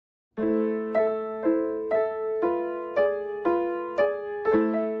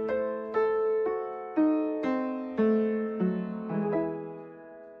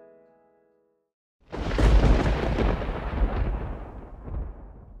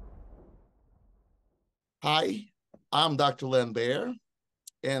Hi, I'm Dr. Len Bear,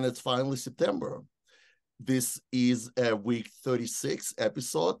 and it's finally September. This is a week 36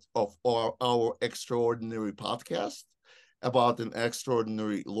 episode of our extraordinary podcast about an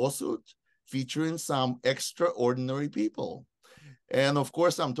extraordinary lawsuit featuring some extraordinary people. And of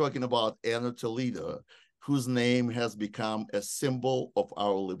course, I'm talking about Anna Toledo, whose name has become a symbol of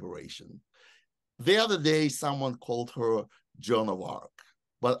our liberation. The other day, someone called her Joan of Arc,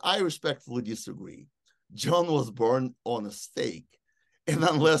 but I respectfully disagree. John was born on a stake. And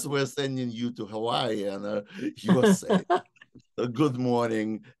unless we're sending you to Hawaii, Anna, you are safe. Good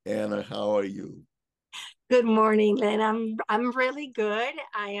morning, Anna. How are you? Good morning, Lynn. I'm really good.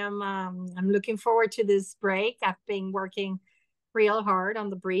 I'm looking forward to this break. I've been working real hard on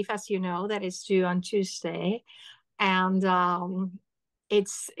the brief, as you know, that is due on Tuesday, and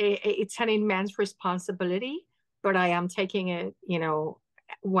it's an immense responsibility. But I am taking it,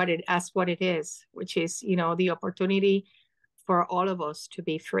 what it is, which is the opportunity for all of us to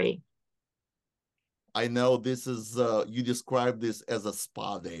be free. I know this is, you describe this as a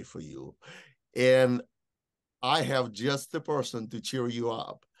spa day for you. And I have just the person to cheer you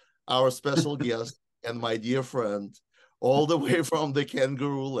up. Our special guest and my dear friend, all the way from the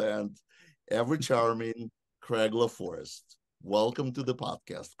kangaroo land, ever charming Craig Laforest. Welcome to the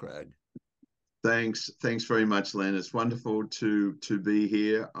podcast, Craig. Thanks very much, Len. It's wonderful to be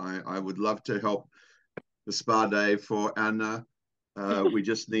here. I would love to help the spa day for Anna. We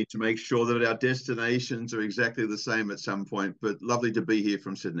just need to make sure that our destinations are exactly the same at some point, but lovely to be here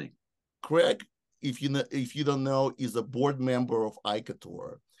from Sydney. Craig, if you don't know, is a board member of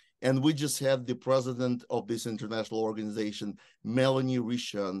ICATOR. And we just had the president of this international organization, Melanie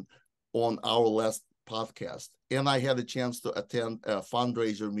Rishon, on our last podcast. And I had a chance to attend a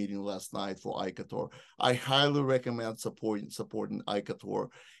fundraiser meeting last night for ICATOR. I highly recommend supporting ICATOR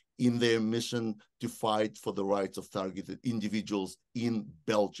in their mission to fight for the rights of targeted individuals in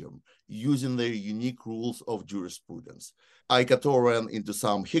Belgium, using their unique rules of jurisprudence. ICATOR ran into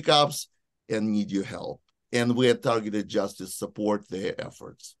some hiccups and need your help. And we at Targeted Justice support their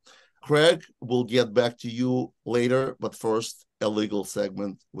efforts. Craig, we'll get back to you later, but first, a legal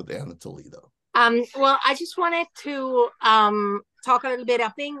segment with Anna Toledo. Well, I just wanted to talk a little bit.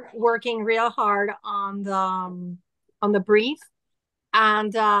 I've been working real hard on the brief,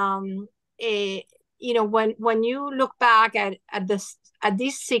 and when you look back at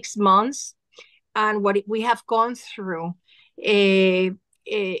these 6 months and what we have gone through,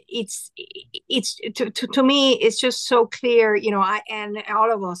 it's to me it's just so clear. And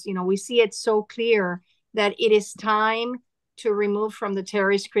all of us, we see it so clear that it is time to remove from the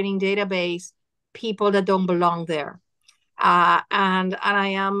terrorist screening database people that don't belong there. And I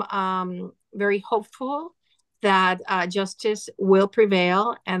am very hopeful that justice will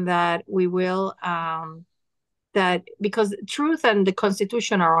prevail, and that we will, that because truth and the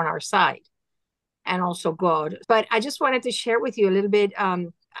Constitution are on our side, and also God. But I just wanted to share with you a little bit.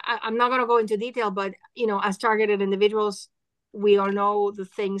 I'm not going to go into detail, but as targeted individuals, we all know the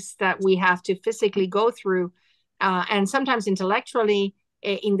things that we have to physically go through, and sometimes intellectually,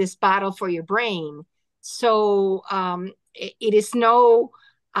 in this battle for your brain. So it is no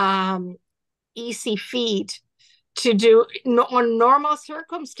easy feat to do. On normal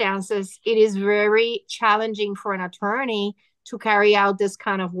circumstances, it is very challenging for an attorney to carry out this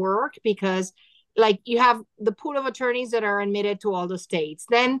kind of work, because like you have the pool of attorneys that are admitted to all the states.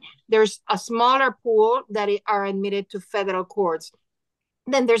 Then there's a smaller pool that are admitted to federal courts.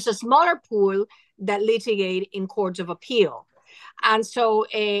 Then there's a smaller pool that litigate in courts of appeal. And so,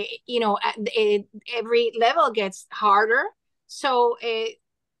 every level gets harder. So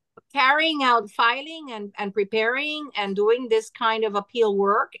carrying out filing and preparing and doing this kind of appeal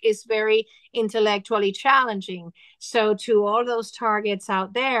work is very intellectually challenging. So to all those targets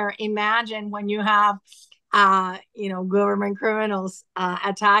out there, imagine when you have government criminals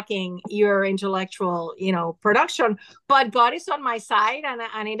attacking your intellectual, production. But God is on my side,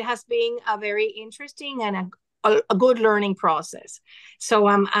 and it has been a very interesting and a good learning process. So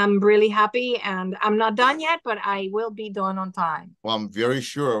I'm really happy, and I'm not done yet, but I will be done on time. Well, I'm very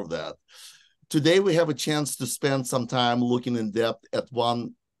sure of that. Today, we have a chance to spend some time looking in depth at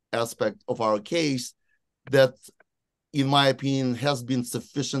one aspect of our case that, in my opinion, has been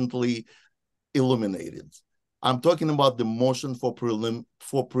sufficiently illuminated. I'm talking about the motion for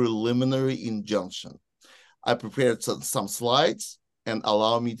preliminary injunction. I prepared some slides, and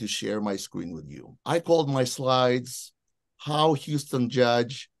allow me to share my screen with you. I called my slides "How Houston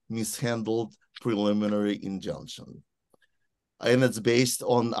Judge Mishandled Preliminary Injunction." And it's based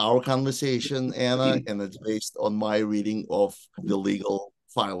on our conversation, Anna, and it's based on my reading of the legal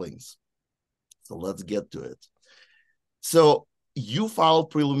filings. So let's get to it. So you filed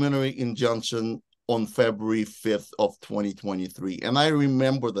preliminary injunction on February 5th of 2023. And I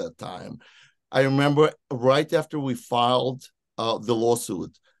remember that time. I remember right after we filed the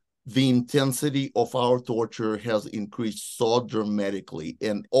lawsuit, the intensity of our torture has increased so dramatically.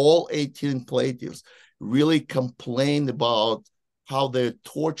 And all 18 plaintiffs really complained about how their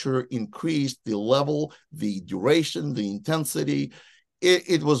torture increased, the level, the duration, the intensity.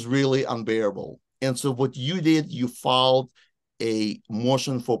 It was really unbearable. And so what you did, you filed a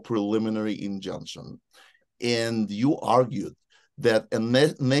motion for preliminary injunction. And you argued that a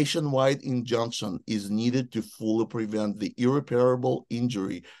nationwide injunction is needed to fully prevent the irreparable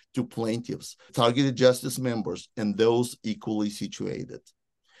injury to plaintiffs, targeted justice members, and those equally situated.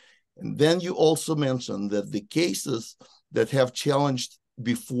 And then you also mentioned that the cases that have challenged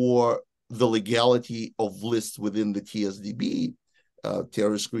before the legality of lists within the TSDB,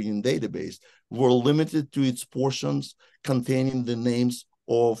 terrorist screening database, were limited to its portions containing the names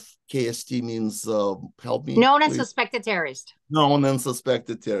of KST means, help me. Known and suspected terrorist. Known and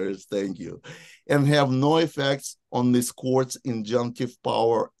suspected terrorists, thank you. And have no effects on this court's injunctive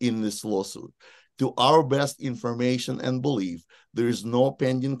power in this lawsuit. To our best information and belief, there is no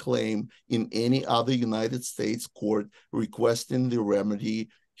pending claim in any other United States court requesting the remedy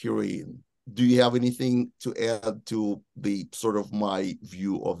herein. Do you have anything to add to the sort of my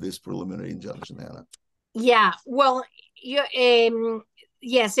view of this preliminary injunction, Anna? Yeah, well,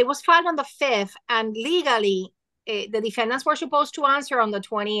 yes, it was filed on the 5th, and legally, the defendants were supposed to answer on the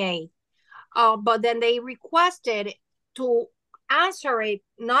 28th. But then they requested to answer it,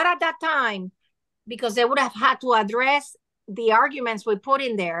 not at that time, because they would have had to address the arguments we put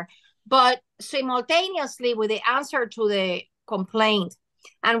in there, but simultaneously with the answer to the complaint.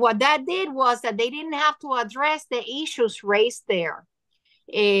 And what that did was that they didn't have to address the issues raised there.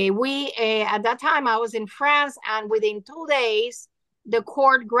 At that time, I was in France, and within 2 days, the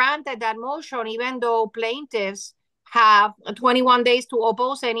court granted that motion, even though plaintiffs have 21 days to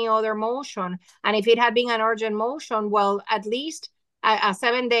oppose any other motion. And if it had been an urgent motion, well, at least a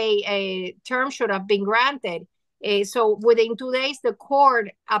 7-day term should have been granted. So within 2 days, the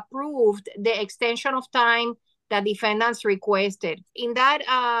court approved the extension of time that defendants requested. In that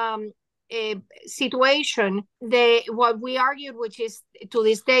situation, what we argued, which is to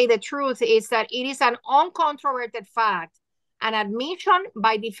this day the truth, is that it is an uncontroverted fact, an admission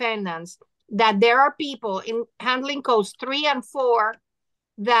by defendants, that there are people in handling codes 3 and 4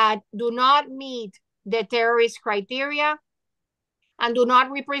 that do not meet the terrorist criteria and do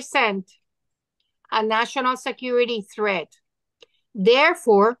not represent a national security threat.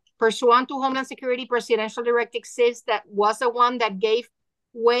 Therefore, pursuant to Homeland Security Presidential Directive 6, that was the one that gave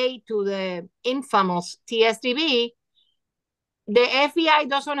way to the infamous TSDB, the FBI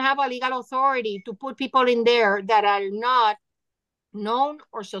doesn't have a legal authority to put people in there that are not known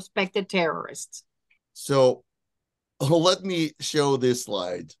or suspected terrorists. So let me show this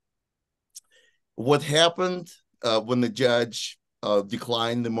slide. What happened when the judge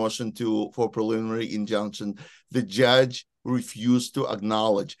declined the motion for preliminary injunction, the judge refused to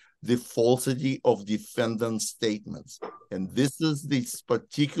acknowledge the falsity of defendant's statements. And this is this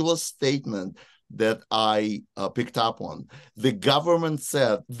particular statement that I picked up on. The government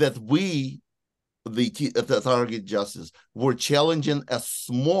said that we, the target justice, were challenging a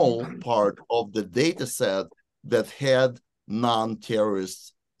small part of the data set that had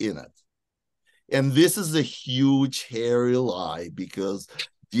non-terrorists in it. And this is a huge, hairy lie, because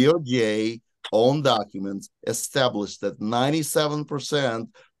DOJ own documents established that 97%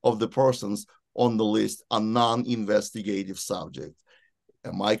 of the persons on the list are non-investigative subjects.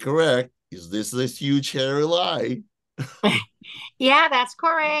 Am I correct? Is this a huge, hairy lie? Yeah, that's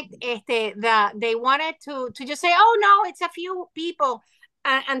correct. They wanted to just say, oh, no, it's a few people.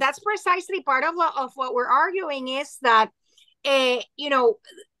 And that's precisely part of what we're arguing, is that,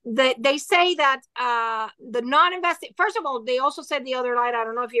 they say that the non-investigative, first of all, they also said the other lie, I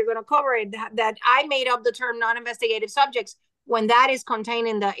don't know if you're going to cover it, that I made up the term non-investigative subjects when that is contained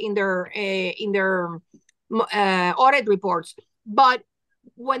in their audit reports. But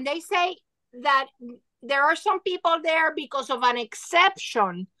when they say that there are some people there because of an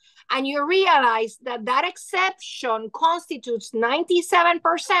exception, and you realize that that exception constitutes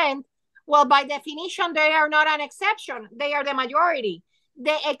 97%, well, by definition, they are not an exception. They are the majority.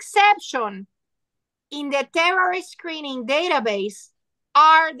 The exception in the terrorist screening database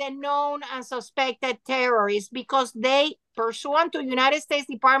are the known and suspected terrorists, because they, pursuant to United States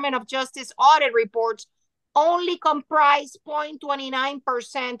Department of Justice audit reports, only comprise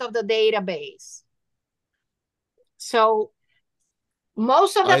 0.29% of the database. So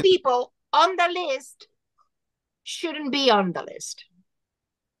most of the people on the list shouldn't be on the list.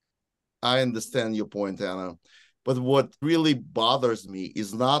 I understand your point, Anna. But what really bothers me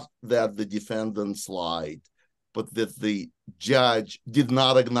is not that the defendants lied, but that the judge did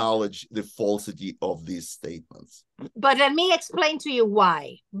not acknowledge the falsity of these statements. But let me explain to you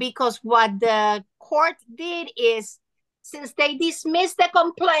why. Because what the court did is, since they dismissed the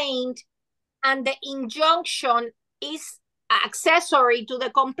complaint and the injunction is accessory to the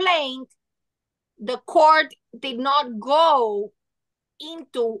complaint, the court did not go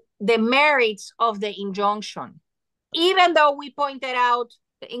into the merits of the injunction, even though we pointed out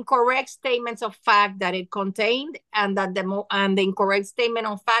the incorrect statements of fact that it contained and that the incorrect statement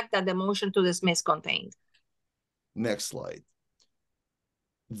of fact that the motion to dismiss contained. Next slide.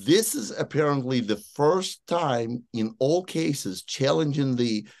 This is apparently the first time in all cases challenging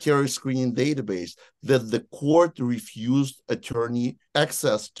the terrorist screening database that the court refused attorney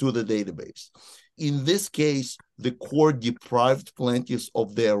access to the database. In this case, the court deprived plaintiffs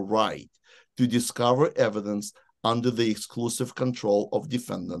of their right to discover evidence under the exclusive control of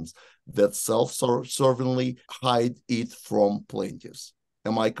defendants that self-servingly hide it from plaintiffs.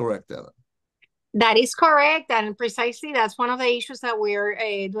 Am I correct, Anna? That is correct, and precisely that's one of the issues that we're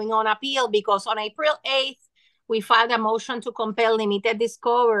doing on appeal, because on April 8th, we filed a motion to compel limited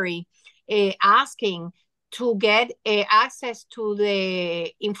discovery, asking to get access to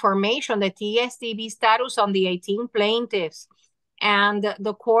the information, the TSDB status on the 18 plaintiffs. And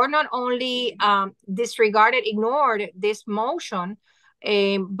the court not only ignored this motion,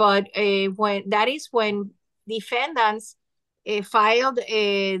 but when defendants filed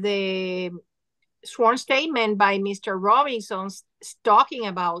the sworn statement by Mr. Robinson talking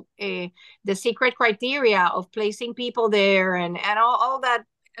about the secret criteria of placing people there and all that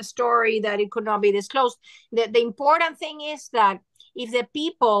story that it could not be disclosed. The important thing is that if the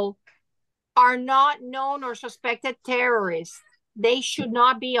people are not known or suspected terrorists, they should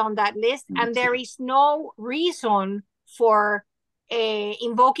not be on that list, and there is no reason for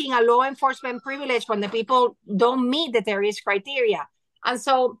invoking a law enforcement privilege when the people don't meet the terrorist criteria. And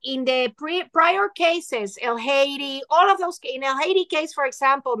so in the prior cases, El Haiti, all of those, in El Haiti case, for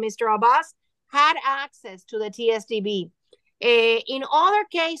example, Mr. Abbas had access to the TSDB. In other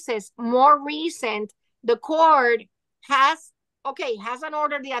cases, more recent, the court hasn't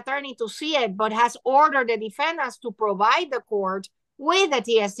ordered the attorney to see it, but has ordered the defendants to provide the court with the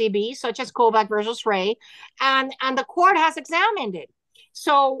TSDB, such as Kovac versus Ray, and the court has examined it.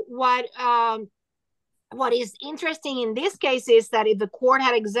 So what is interesting in this case is that if the court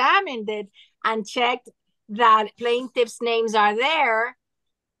had examined it and checked that plaintiffs' names are there,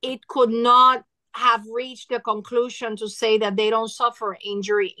 it could not have reached the conclusion to say that they don't suffer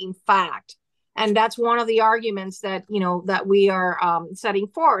injury in fact. And that's one of the arguments that, that we are setting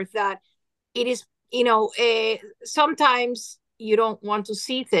forth, that it is, sometimes you don't want to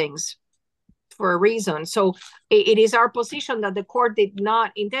see things for a reason. So it is our position that the court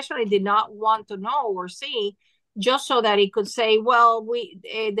intentionally did not want to know or see, just so that it could say, well,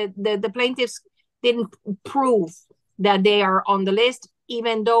 the plaintiffs didn't prove that they are on the list,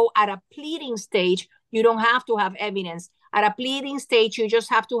 even though at a pleading stage, you don't have to have evidence. At a pleading stage, you just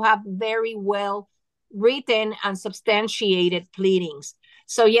have to have very well written and substantiated pleadings.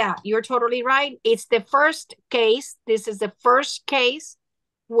 So yeah, you're totally right. It's the first case. This is the first case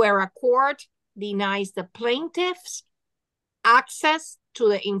where a court denies the plaintiffs access to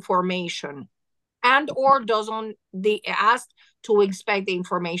the information and or doesn't ask to inspect the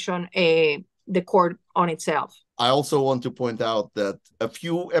information, the court on itself. I also want to point out that a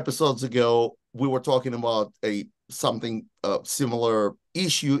few episodes ago, we were talking about something similar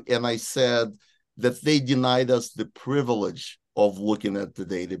issue, and I said that they denied us the privilege of looking at the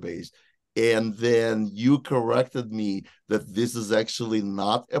database. And then you corrected me that this is actually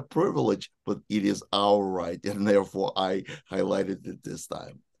not a privilege, but it is our right. And therefore, I highlighted it this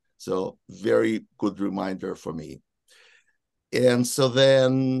time. So very good reminder for me. And so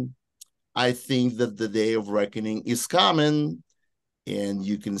then I think that the day of reckoning is coming, and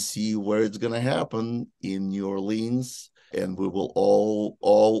you can see where it's going to happen in New Orleans. And we will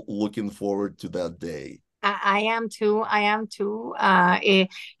all looking forward to that day. I am too.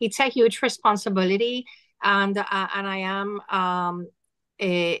 It's a huge responsibility, and I am.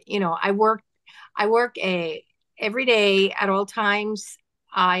 I work every day at all times.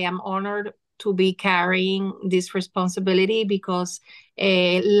 I am honored to be carrying this responsibility because,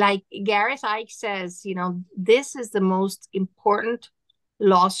 like Gareth Ike says, this is the most important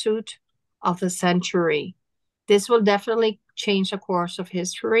lawsuit of the century. This will definitely change the course of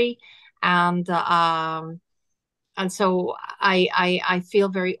history. And so I feel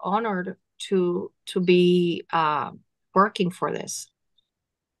very honored to be working for this.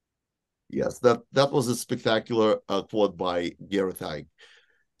 Yes, that was a spectacular quote by Gareth Haig.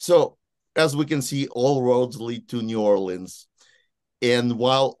 So, as we can see, all roads lead to New Orleans. And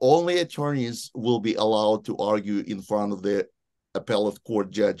while only attorneys will be allowed to argue in front of the appellate court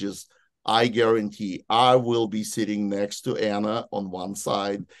judges, I guarantee I will be sitting next to Anna on one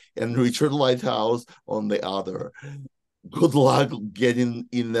side and Richard Lighthouse on the other. Good luck getting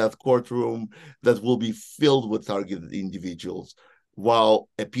in that courtroom that will be filled with targeted individuals, while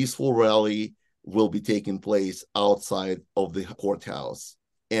a peaceful rally will be taking place outside of the courthouse.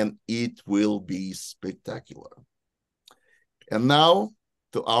 And it will be spectacular. And now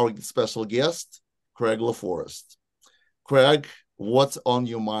to our special guest, Craig Laforest. Craig, what's on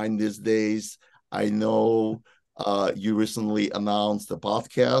your mind these days? I know you recently announced a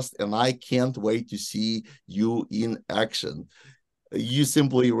podcast, and I can't wait to see you in action. You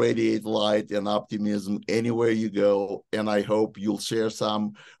simply radiate light and optimism anywhere you go, and I hope you'll share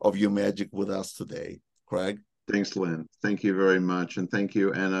some of your magic with us today. Craig? Thanks, Len. Thank you very much. And thank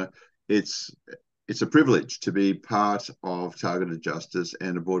you, Anna. It's a privilege to be part of Targeted Justice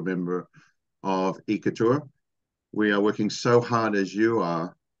and a board member of ICATUR. We are working so hard as you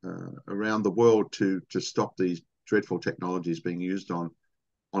are around the world to stop these dreadful technologies being used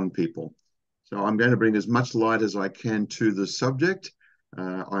on people. So I'm going to bring as much light as I can to the subject.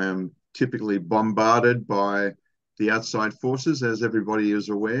 I am typically bombarded by the outside forces, as everybody is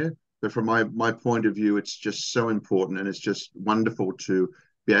aware. But from my point of view, it's just so important, and it's just wonderful to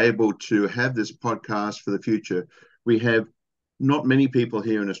be able to have this podcast for the future. We have not many people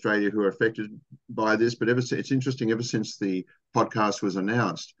here in Australia who are affected by this, but it's interesting, ever since the podcast was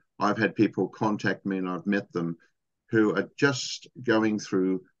announced, I've had people contact me and I've met them who are just going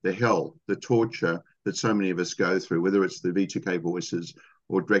through the hell, the torture that so many of us go through, whether it's the V2K voices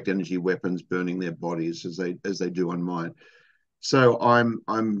or direct energy weapons burning their bodies as they do on mine. So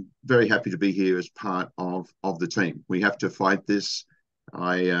I'm very happy to be here as part of the team. We have to fight this.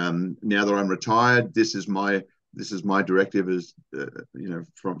 Now that I'm retired, this is my directive, is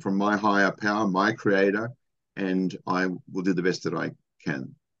from my higher power, my creator, and I will do the best that I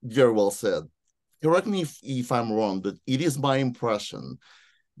can. Very well said. Correct me if I'm wrong, but it is my impression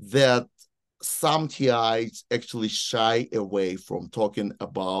that some TIs actually shy away from talking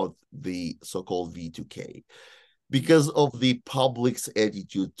about the so-called V2K because of the public's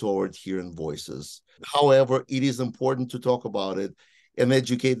attitude toward hearing voices. However, it is important to talk about it and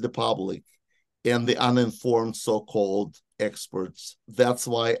educate the public and the uninformed so-called experts. That's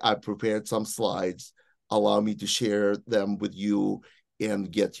why I prepared some slides. Allow me to share them with you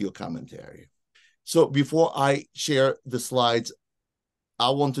and get your commentary. So before I share the slides, I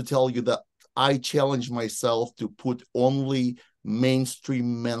want to tell you that I challenge myself to put only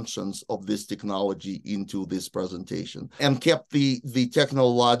mainstream mentions of this technology into this presentation and kept the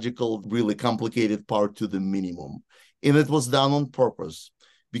technological, really complicated part to the minimum. And it was done on purpose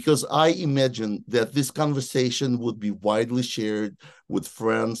because I imagined that this conversation would be widely shared with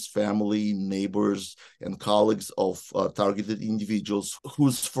friends, family, neighbors, and colleagues of targeted individuals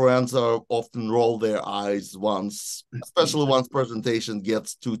whose friends are often roll their eyes especially once presentation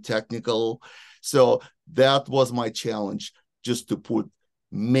gets too technical. So that was my challenge, just to put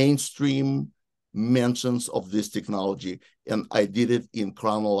mainstream mentions of this technology, and I did it in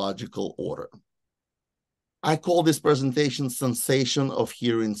chronological order. I call this presentation Sensation of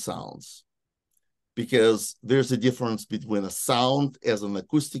Hearing Sounds, because there's a difference between a sound as an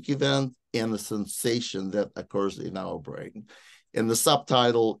acoustic event and a sensation that occurs in our brain. And the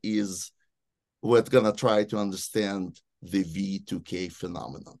subtitle is, we're going to try to understand the V2K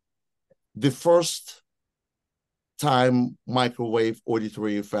phenomenon. The first time microwave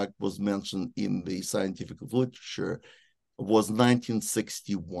auditory effect was mentioned in the scientific literature was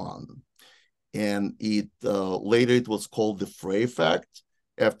 1961. And later it was called the Frey effect,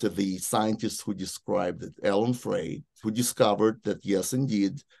 after the scientist who described it, Alan Frey, who discovered that, yes,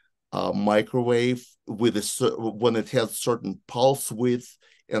 indeed, microwave, when it has certain pulse width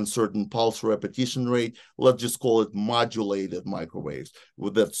and certain pulse repetition rate, let's just call it modulated microwaves,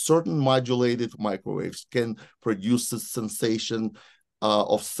 with that certain modulated microwaves can produce a sensation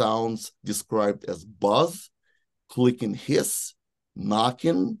of sounds described as buzz, click and hiss,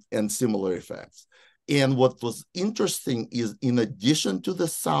 knocking, and similar effects. And what was interesting is, in addition to the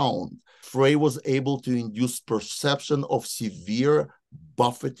sound, Frey was able to induce perception of severe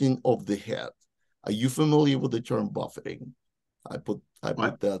buffeting of the head. Are you familiar with the term buffeting? I put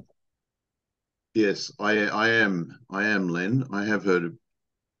that. Yes, I am, Len. I have heard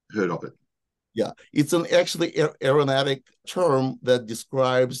of it. Yeah, it's an actually aeronautic term that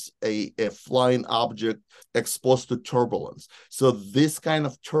describes a flying object exposed to turbulence. So this kind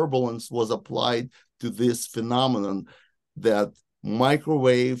of turbulence was applied to this phenomenon that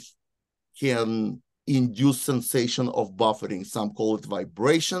microwave can induce sensation of buffeting. Some call it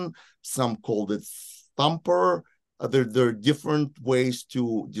vibration, some call it thumper. There are different ways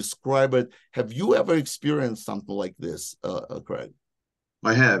to describe it. Have you ever experienced something like this, Craig?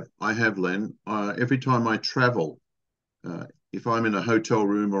 I have, Len. Every time I travel, if I'm in a hotel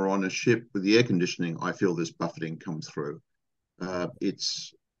room or on a ship with the air conditioning, I feel this buffeting come through.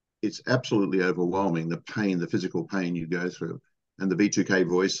 It's absolutely overwhelming, the pain, the physical pain you go through, and the V2K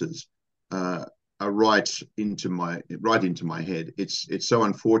voices are right into my head. It's so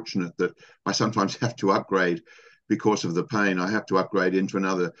unfortunate that I sometimes have to upgrade because of the pain. I have to upgrade into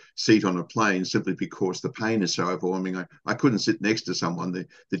another seat on a plane simply because the pain is so overwhelming. I couldn't sit next to someone.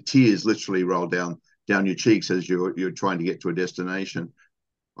 The tears literally roll down your cheeks as you're trying to get to a destination.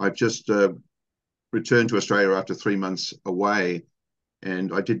 I've just returned to Australia after 3 months away,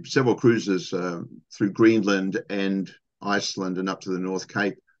 and I did several cruises through Greenland and Iceland and up to the North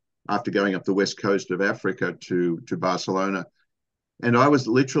Cape after going up the west coast of Africa to Barcelona. And I was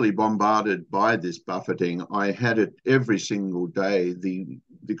literally bombarded by this buffeting. I had it every single day. The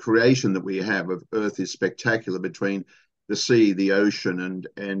creation that we have of Earth is spectacular, between the sea, the ocean,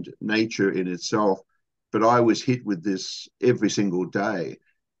 and nature in itself. But I was hit with this every single day,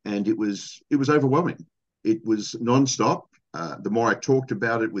 and it was overwhelming. It was nonstop. The more I talked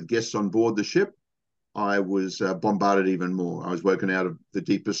about it with guests on board the ship, I was bombarded even more. I was woken out of the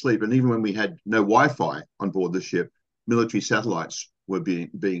deepest sleep. And even when we had no Wi-Fi on board the ship, military satellites were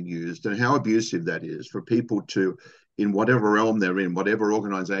being used, and how abusive that is for people to, in whatever realm they're in, whatever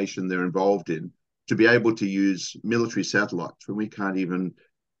organization they're involved in, to be able to use military satellites when we can't even,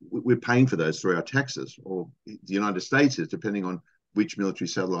 we're paying for those through our taxes, or the United States is, depending on which military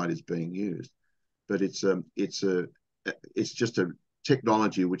satellite is being used. But it's just a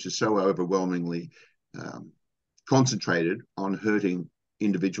technology which is so overwhelmingly concentrated on hurting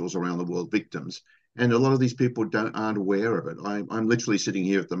individuals around the world, victims. And a lot of these people aren't aware of it. I'm literally sitting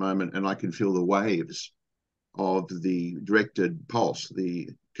here at the moment, and I can feel the waves of the directed pulse, the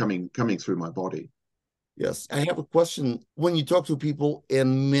coming through my body. Yes, I have a question. When you talk to people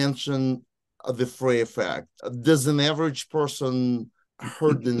and mention the Frey effect, does an average person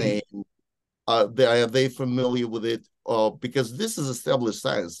heard the name? Are they familiar with it? Because this is established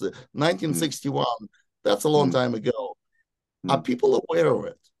science. 1961, that's a long time ago. Are people aware of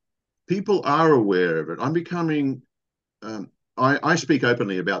it? People are aware of it. I'm becoming, I speak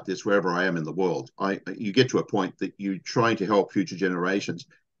openly about this wherever I am in the world. You get to a point that you're trying to help future generations,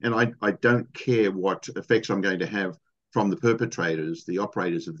 and I don't care what effects I'm going to have from the perpetrators, the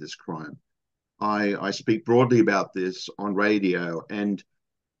operators of this crime. I speak broadly about this on radio, and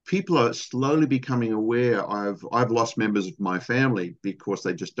people are slowly becoming aware. I've lost members of my family because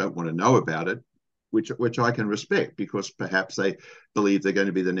they just don't want to know about it, which I can respect, because perhaps they believe they're going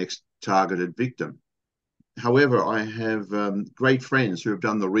to be the next targeted victim. However, I have great friends who have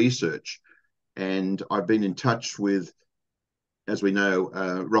done the research, and I've been in touch with, as we know,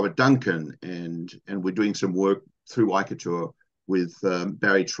 Robert Duncan, and we're doing some work through ICATUR with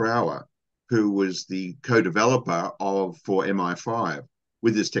Barry Trower, who was the co-developer for MI5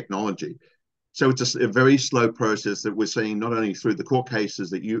 with this technology. So it's a very slow process that we're seeing, not only through the court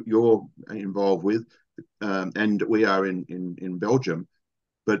cases that you're involved with, and we are in Belgium,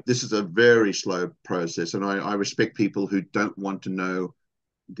 but this is a very slow process. And I respect people who don't want to know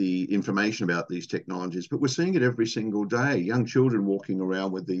the information about these technologies, but we're seeing it every single day. Young children walking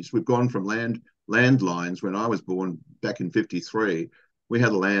around with these. We've gone from landlines. When I was born back in 1953, we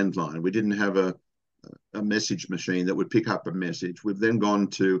had a landline. We didn't have a message machine that would pick up a message. We've then gone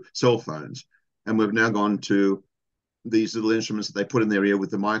to cell phones, and we've now gone to these little instruments that they put in their ear with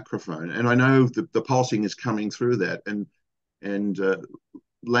the microphone. And I know the pulsing is coming through that, and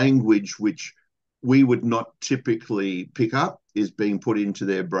language which we would not typically pick up is being put into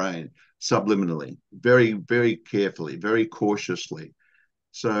their brain subliminally, very, very carefully, very cautiously.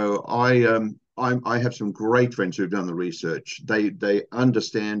 So I have some great friends who've done the research. They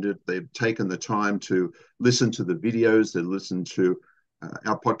understand it. They've taken the time to listen to the videos. They listen to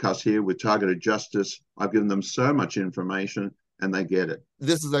our podcast here with Targeted Justice. I've given them so much information, and they get it.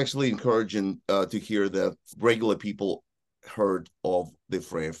 This is actually encouraging to hear that regular people heard of the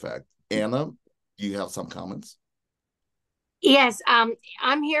Frey effect. Anna, do you have some comments? Yes,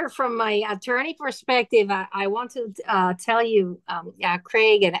 I'm here from my attorney perspective. I want to tell you,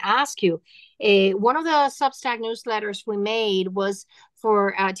 Craig, and ask you. One of the Substack newsletters we made was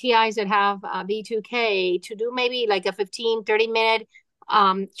for TIs that have V2K to do maybe like a 15, 30-minute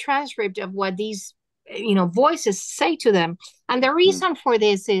transcript of what these voices say to them. And the reason for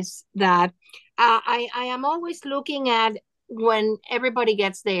this is that I am always looking at when everybody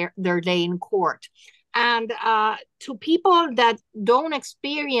gets their day in court. And to people that don't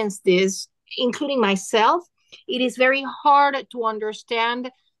experience this, including myself, it is very hard to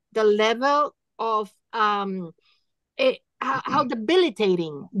understand the level of how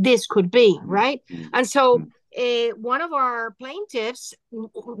debilitating this could be, right? And so one of our plaintiffs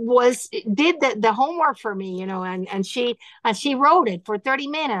did the homework for me, and she wrote it for 30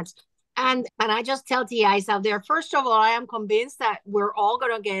 minutes. And I just tell TIs out there, first of all, I am convinced that they're all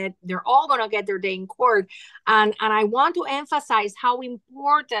gonna get their day in court. And I want to emphasize how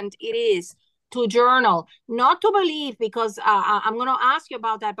important it is to journal, not to believe, because I'm going to ask you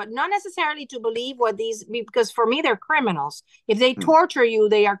about that, but not necessarily to believe because for me, they're criminals. If they torture you,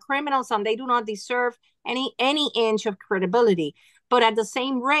 they are criminals and they do not deserve any inch of credibility. But at the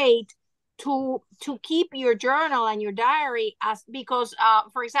same rate, to keep your journal and your diary, because,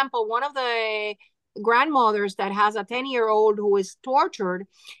 for example, one of the grandmothers that has a 10-year-old who is tortured,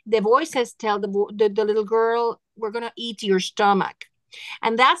 the voices tell the little girl, we're going to eat your stomach.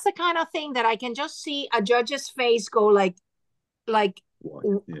 And that's the kind of thing that I can just see a judge's face go like,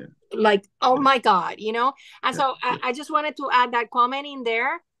 oh my God, And so I just wanted to add that comment in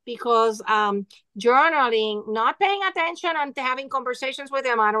there, because journaling, not paying attention and having conversations with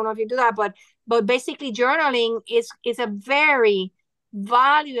them, I don't know if you do that, but basically journaling is a very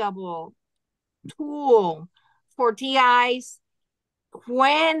valuable tool for TIs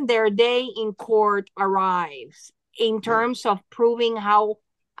when their day in court arrives, in terms of proving how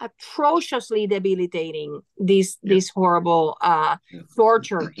atrociously debilitating this horrible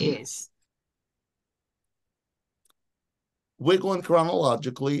torture is. We're going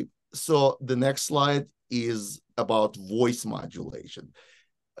chronologically. So the next slide is about voice modulation.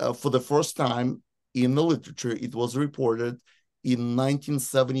 For the first time in the literature, it was reported in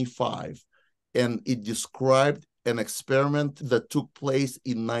 1975, and it described an experiment that took place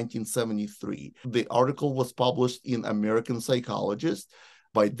in 1973. The article was published in American Psychologist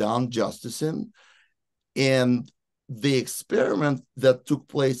by Don Justison, and the experiment that took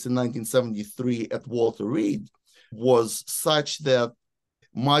place in 1973 at Walter Reed was such that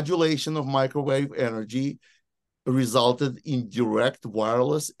modulation of microwave energy resulted in direct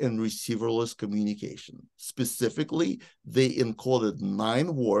wireless and receiverless communication. Specifically, they encoded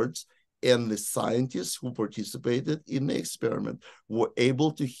 9 words, and the scientists who participated in the experiment were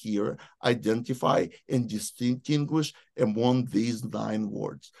able to hear, identify, and distinguish among these 9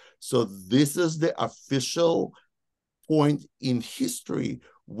 words. So this is the official point in history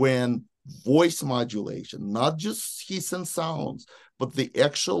when voice modulation, not just hiss and sounds, but the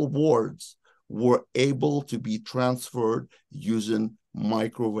actual words were able to be transferred using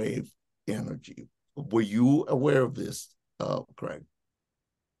microwave energy. Were you aware of this, Craig?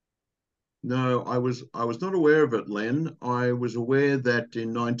 No, I was not aware of it, Len. I was aware that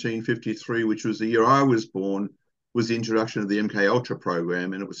in 1953, which was the year I was born, was the introduction of the MK Ultra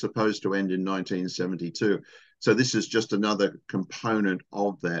program, and it was supposed to end in 1972. So this is just another component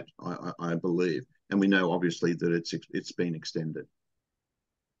of that, I believe. And we know, obviously, that it's been extended.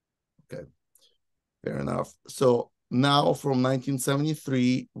 Okay, fair enough. So now from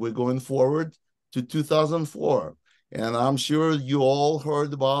 1973, we're going forward to 2004. And I'm sure you all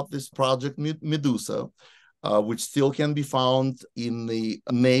heard about this Project Medusa, which still can be found in the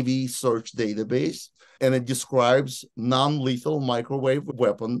Navy search database. And it describes non-lethal microwave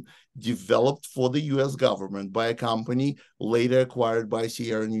weapon developed for the U.S. government by a company later acquired by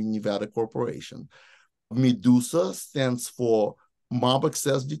Sierra Nevada Corporation. Medusa stands for Mob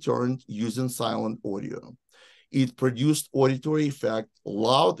Access Deterrent Using Silent Audio. It produced auditory effect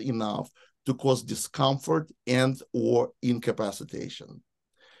loud enough to cause discomfort and or incapacitation.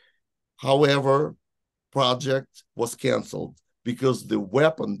 However, project was canceled because the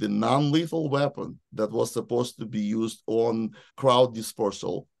weapon, the non-lethal weapon that was supposed to be used on crowd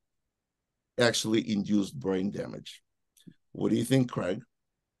dispersal, actually induced brain damage. What do you think, Craig?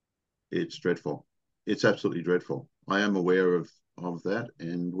 It's dreadful. It's absolutely dreadful. I am aware of that,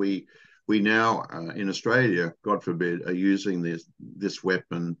 and we now in Australia, God forbid, are using this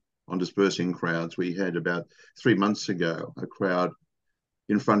weapon on dispersing crowds. We had about 3 months ago a crowd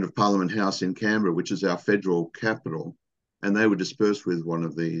in front of Parliament House in Canberra, which is our federal capital, and they were dispersed with one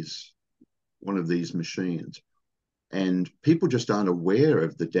of these machines. And people just aren't aware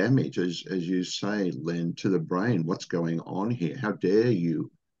of the damage, as you say, Len, to the brain. What's going on here? How dare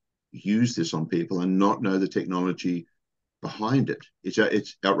you use this on people and not know the technology behind it.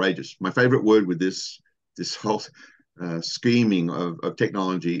 It's outrageous. My favorite word with this whole scheming of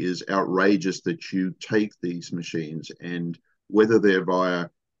technology is outrageous, that you take these machines, and whether they're via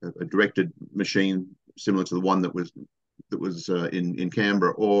a directed machine similar to the one that was in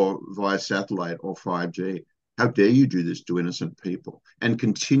Canberra, or via satellite or 5G, how dare you do this to innocent people and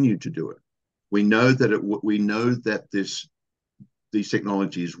continue to do it? We know that these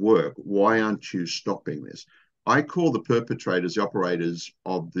technologies work. Why aren't you stopping this? I call the perpetrators, the operators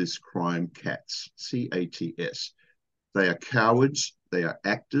of this crime, cats, C-A-T-S. They are cowards, they are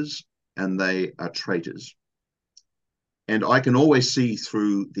actors, and they are traitors. And I can always see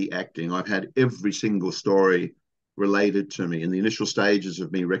through the acting. I've had every single story related to me in the initial stages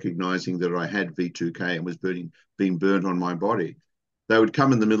of me recognizing that I had V2K and was being burned on my body. They would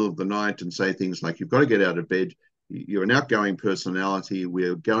come in the middle of the night and say things like, "You've got to get out of bed. You're an outgoing personality.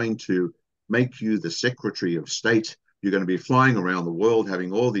 We're going to make you the Secretary of State. You're going to be flying around the world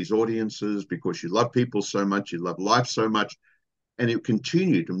having all these audiences because you love people so much, you love life so much." And it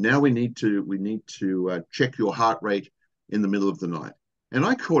continued. And now we need to check your heart rate in the middle of the night. And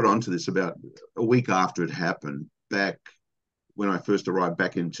I caught on to this about a week after it happened, back when I first arrived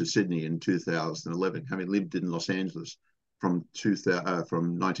back into Sydney in 2011, having lived in Los Angeles from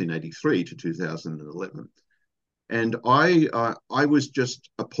 1983 to 2011. And I was just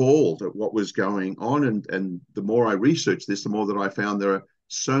appalled at what was going on. And the more I researched this, the more that I found there are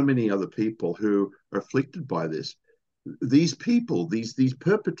so many other people who are afflicted by this. These people, these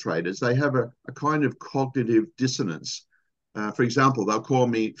perpetrators, they have a kind of cognitive dissonance. For example, they'll call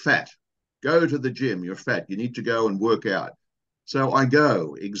me fat. Go to the gym, you're fat, you need to go and work out. So I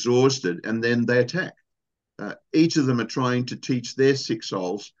go exhausted, and then they attack. Each of them are trying to teach their sick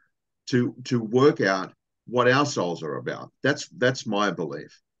souls to work out what our souls are about. That's my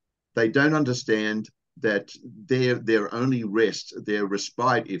belief. They don't understand that their only rest, their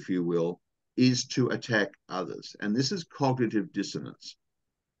respite, if you will, is to attack others. And this is cognitive dissonance.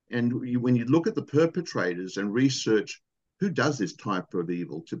 And when you look at the perpetrators and research who does this type of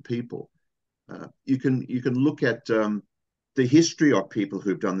evil to people, you can look at the history of people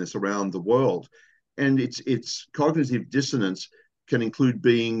who've done this around the world. And it's cognitive dissonance can include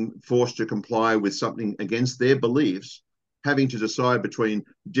being forced to comply with something against their beliefs, having to decide between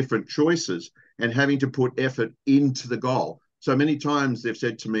different choices, and having to put effort into the goal. So many times they've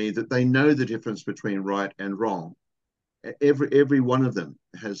said to me that they know the difference between right and wrong. Every one of them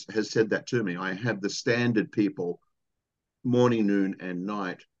has said that to me. I have the standard people, morning, noon, and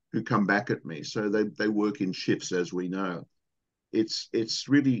night, who come back at me. So they work in shifts, as we know. It's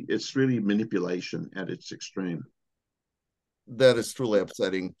really manipulation at its extreme. That is truly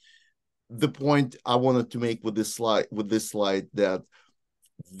upsetting. The point I wanted to make with this slide, that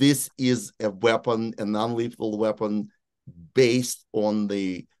this is a weapon, a non-lethal weapon, based on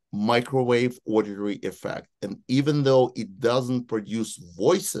the microwave auditory effect. And even though it doesn't produce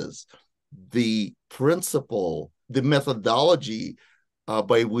voices, the principle, the methodology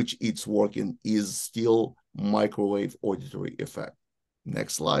by which it's working is still microwave auditory effect.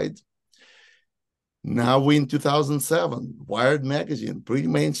 Next slide. Now we're in 2007, Wired magazine, pretty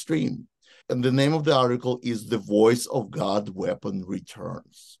mainstream. And the name of the article is "The Voice of God Weapon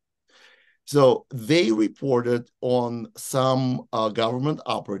Returns." So they reported on some government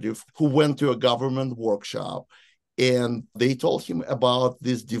operative who went to a government workshop, and they told him about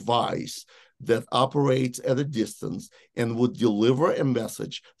this device that operates at a distance and would deliver a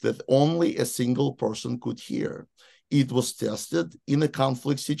message that only a single person could hear. It was tested in a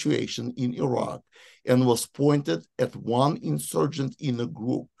conflict situation in Iraq and was pointed at one insurgent in a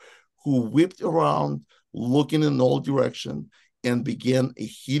group who whipped around, looking in all directions, and began a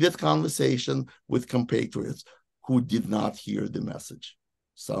heated conversation with compatriots who did not hear the message.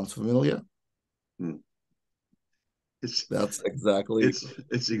 Sounds familiar? That's exactly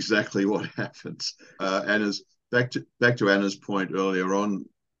it's exactly what happens. Anna's back to Anna's point earlier on,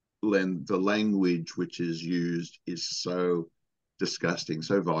 Len. The language which is used is so disgusting,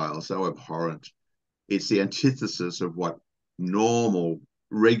 so vile, so abhorrent. It's the antithesis of what normal,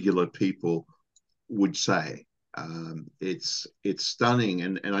 regular people would say. It's stunning,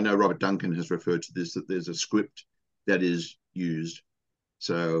 and I know Robert Duncan has referred to this, that there's a script that is used.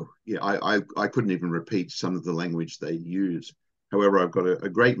 So yeah, I couldn't even repeat some of the language they use. However, I've got a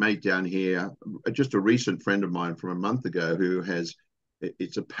great mate down here, just a recent friend of mine from a month ago, who has,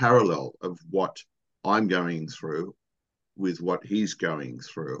 it's a parallel of what I'm going through with what he's going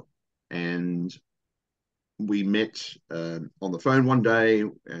through. And we met on the phone one day,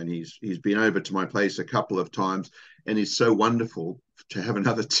 and he's been over to my place a couple of times, and he's so wonderful to have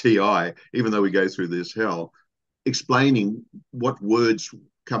another TI, even though we go through this hell. explaining what words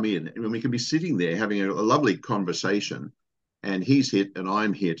come in. And we can be sitting there having a lovely conversation, and he's hit and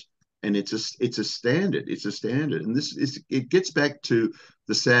I'm hit. And it's a standard. It's a standard. And it gets back to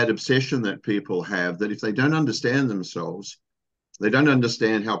the sad obsession that people have, that if they don't understand themselves, they don't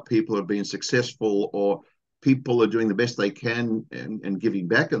understand how people are being successful, or people are doing the best they can and giving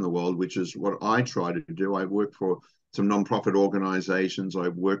back in the world, which is what I try to do. I work for some non-profit organizations. I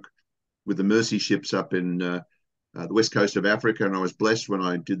work with the Mercy ships up in the west coast of Africa. And I was blessed when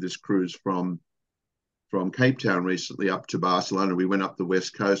I did this cruise from Cape Town recently up to Barcelona. We went up the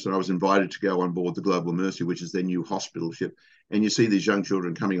west coast, and I was invited to go on board the Global Mercy, which is their new hospital ship. And you see these young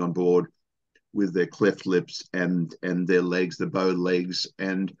children coming on board with their cleft lips and their legs, the bowed legs,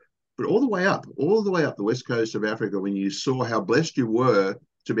 but all the way up the west coast of Africa, when you saw how blessed you were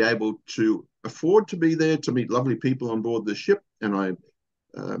to be able to afford to be there, to meet lovely people on board the ship. And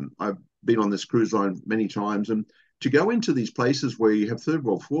I've been on this cruise line many times, and to go into these places where you have third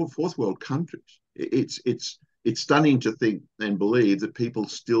world, fourth world countries, it's stunning to think and believe that people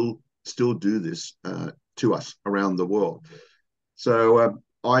still do this to us around the world. So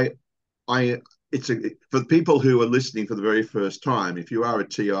for people who are listening for the very first time, if you are a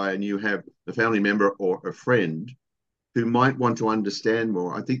TI and you have a family member or a friend who might want to understand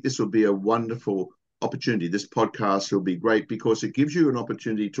more, I think this will be a wonderful opportunity. This podcast will be great because it gives you an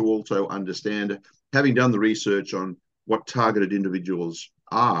opportunity to also understand, having done the research on what targeted individuals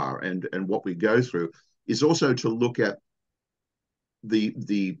are and what we go through, is also to look at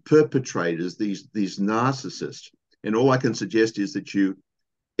the perpetrators, these narcissists. And all I can suggest is that you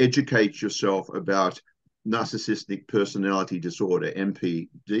educate yourself about narcissistic personality disorder,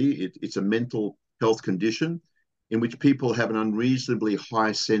 MPD. It's a mental health condition in which people have an unreasonably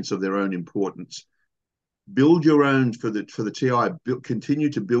high sense of their own importance. Build your own, for the TI, continue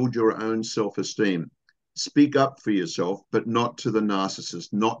to build your own self-esteem. Speak up for yourself, but not to the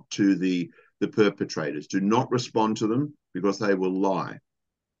narcissist, not to the perpetrators. Do not respond to them, because they will lie.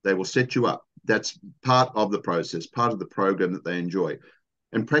 They will set you up. That's part of the process, part of the program that they enjoy.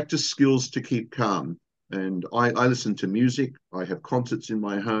 And practice skills to keep calm. And I listen to music. I have concerts in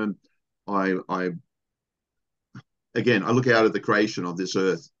my home. I look out at the creation of this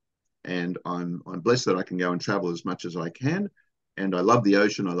earth, and I'm blessed that I can go and travel as much as I can. And I love the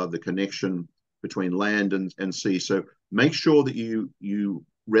ocean. I love the connection between land and sea. So make sure that you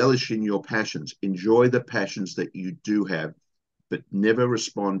relish in your passions. Enjoy the passions that you do have, but never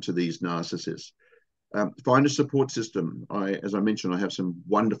respond to these narcissists. Find a support system. As I mentioned, I have some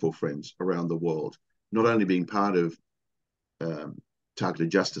wonderful friends around the world, not only being part of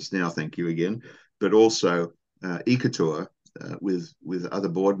Targeted Justice Now, thank you again, but also Ecotour with other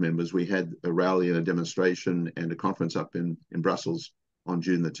board members. We had a rally and a demonstration and a conference up in Brussels on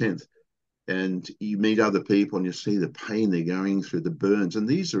June the 10th. And you meet other people and you see the pain they're going through, the burns. And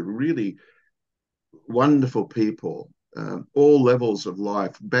these are really wonderful people, all levels of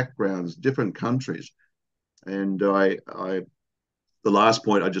life, backgrounds, different countries. And the last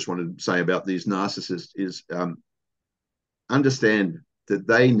point I just want to say about these narcissists is understand that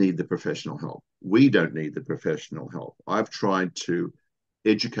they need the professional help. We don't need the professional help. I've tried to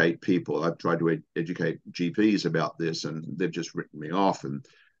educate people. I've tried to educate GPs about this, and they've just written me off. And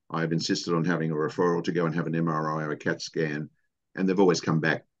I've insisted on having a referral to go and have an MRI or a CAT scan, and they've always come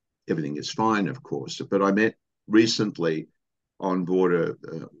back. Everything is fine, of course. But I met recently on board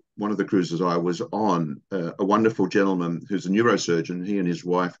one of the cruises I was on, a wonderful gentleman who's a neurosurgeon. He and his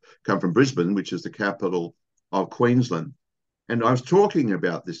wife come from Brisbane, which is the capital of Queensland. And I was talking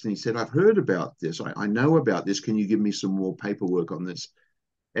about this, and he said, I've heard about this. I know about this. Can you give me some more paperwork on this?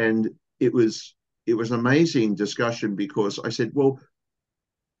 And it was an amazing discussion, because I said, well,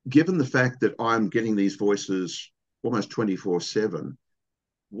 given the fact that I'm getting these voices almost 24/7,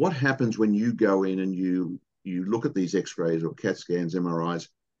 what happens when you go in and you look at these x-rays or CAT scans, MRIs,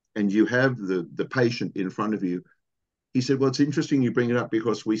 and you have the patient in front of you? He said, well, it's interesting you bring it up,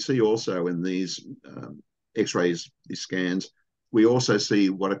 because we see also in these x-rays, these scans, we also see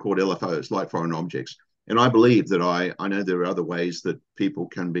what are called LFOs, light foreign objects. And I believe that I know there are other ways that people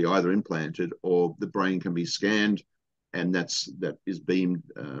can be either implanted or the brain can be scanned, and that is beamed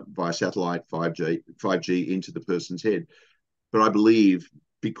via satellite 5G into the person's head. But I believe,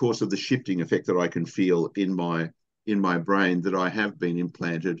 because of the shifting effect that I can feel in my brain, that I have been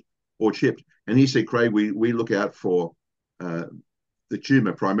implanted or chipped. And he said, Craig, we look out for the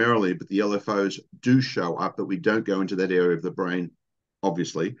tumor primarily, but the LFOs do show up, but we don't go into that area of the brain,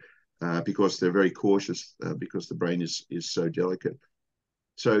 obviously, because they're very cautious, because the brain is so delicate.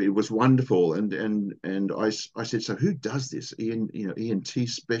 So it was wonderful, and I said, so who does this? ENT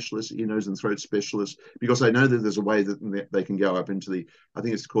specialist, ear, nose, and throat specialist, because I know that there's a way that they can go up into the, I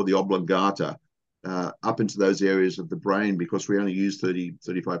think it's called the oblongata, up into those areas of the brain, because we only use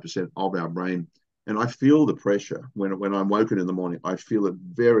 35% of our brain. And I feel the pressure when I'm woken in the morning. I feel it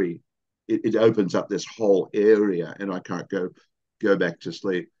it opens up this whole area, and I can't go back to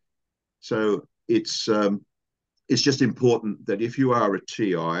sleep. So it's just important that if you are a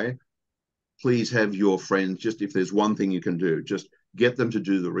TI, please have your friends, just if there's one thing you can do, just get them to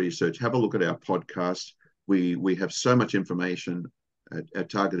do the research. Have a look at our podcast. We have so much information at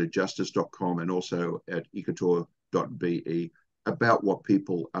targetedjustice.com and also at ecotor.be about what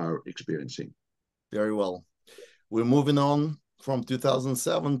people are experiencing. Very well. We're moving on from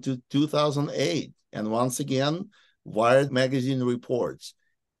 2007 to 2008. And once again, Wired magazine reports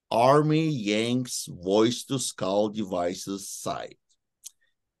Army yanks voice-to-skull devices site.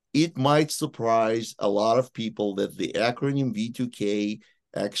 It might surprise a lot of people that the acronym V2K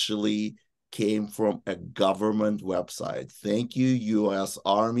actually came from a government website. Thank you, U.S.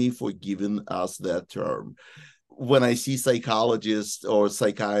 Army, for giving us that term. When I see psychologists or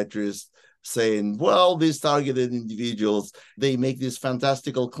psychiatrists saying, well, these targeted individuals, they make these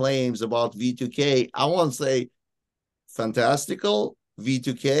fantastical claims about V2K, I want to say, fantastical?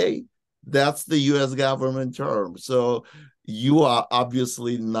 V2K, that's the US government term. So you are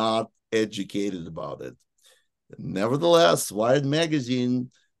obviously not educated about it. Nevertheless, Wired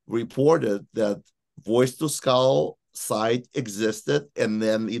magazine reported that voice-to-skull site existed and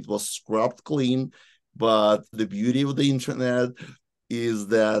then it was scrubbed clean. But the beauty of the internet is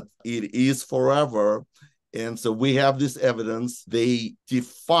that it is forever. And so we have this evidence. They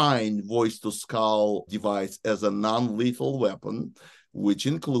define voice-to-skull device as a non-lethal weapon, which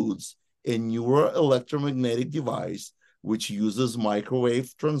includes a neuroelectromagnetic device which uses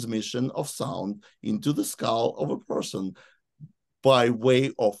microwave transmission of sound into the skull of a person by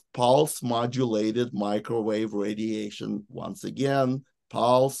way of pulse-modulated microwave radiation. Once again,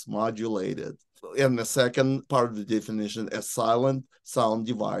 pulse-modulated. And the second part of the definition, a silent sound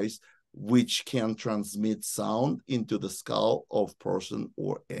device which can transmit sound into the skull of person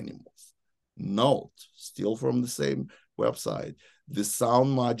or animals. Note, still from the same website, the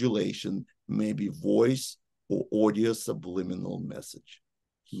sound modulation may be voice or audio subliminal message.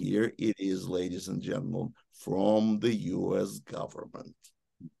 Here it is, ladies and gentlemen, from the US government.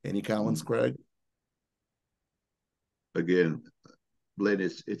 Any comments, Craig? Again, Len,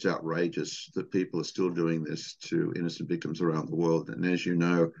 it's outrageous that people are still doing this to innocent victims around the world. And as you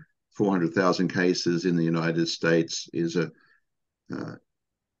know, 400,000 cases in the United States is a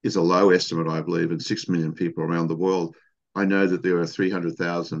low estimate, I believe, and 6 million people around the world. I know that there are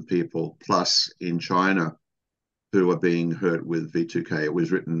 300,000 people plus in China who are being hurt with V2K. It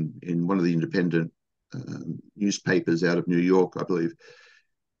was written in one of the independent newspapers out of New York, I believe.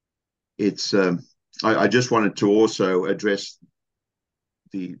 It's I just wanted to also address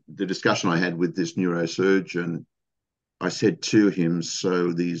the discussion I had with this neurosurgeon. I said to him,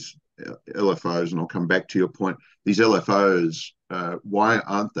 so these LFOs, and I'll come back to your point, these LFOs, why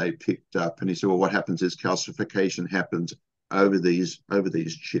aren't they picked up? And he said, well, what happens is calcification happens over these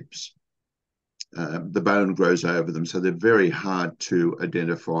chips. The bone grows over them, so they're very hard to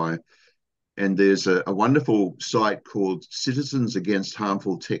identify. And there's a wonderful site called Citizens Against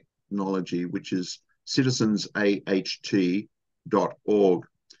Harmful Technology, which is citizensaht.org,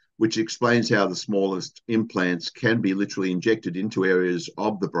 which explains how the smallest implants can be literally injected into areas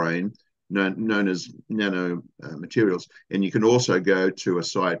of the brain known as nanomaterials. And you can also go to a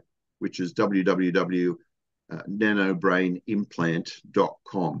site which is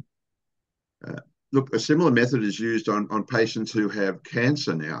www.nanobrainimplant.com. Look, a similar method is used on patients who have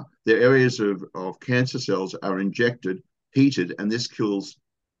cancer now. Their areas of cancer cells are injected, heated, and this kills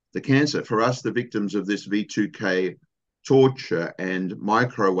the cancer. For us, the victims of this V2K torture and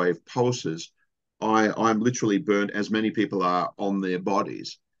microwave pulses, I'm literally burnt, as many people are, on their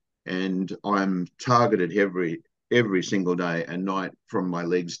bodies. And I'm targeted every single day and night from my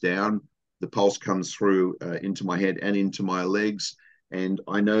legs down. The pulse comes through into my head and into my legs. And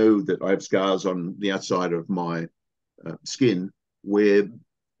I know that I have scars on the outside of my skin where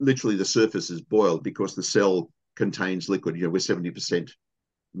literally the surface is boiled because the cell contains liquid. You know, we're 70%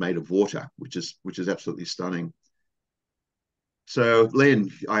 made of water, which is absolutely stunning. So, Len,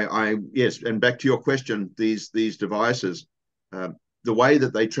 yes, and back to your question, these devices, the way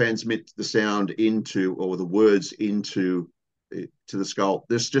that they transmit the sound into, or the words into to the skull,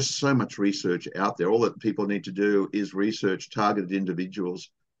 there's just so much research out there. All that people need to do is research targeted individuals,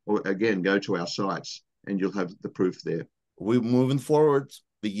 or again, go to our sites and you'll have the proof there. We're moving forward.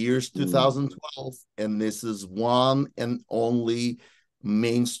 The year's 2012, and this is one and only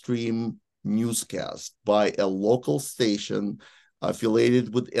mainstream newscast by a local station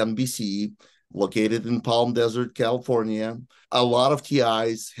affiliated with NBC, located in Palm Desert, California. A lot of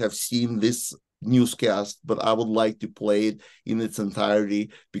TIs have seen this newscast, but I would like to play it in its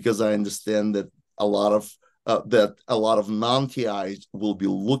entirety because I understand that a lot of non-TIs will be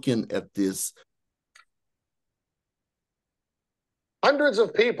looking at this. Hundreds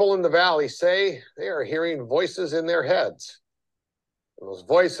of people in the valley say they are hearing voices in their heads. And those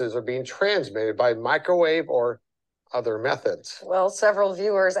voices are being transmitted by microwave or other methods. Well, several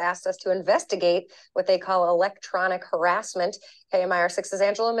viewers asked us to investigate what they call electronic harassment. KMIR6's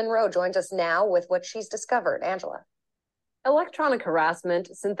Angela Monroe joins us now with what she's discovered. Angela. Electronic harassment,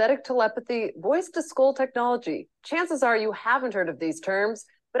 synthetic telepathy, voice-to-skull technology. Chances are you haven't heard of these terms.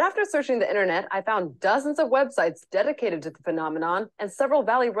 But after searching the internet, I found dozens of websites dedicated to the phenomenon and several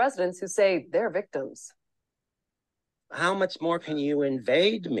Valley residents who say they're victims. How much more can you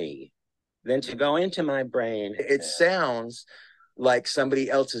invade me than to go into my brain? It sounds like somebody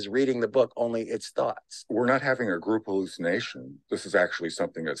else is reading the book, only it's thoughts. We're not having a group hallucination. This is actually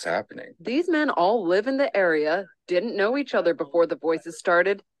something that's happening. These men all live in the area, didn't know each other before the voices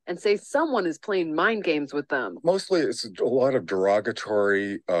started, and say someone is playing mind games with them. Mostly it's a lot of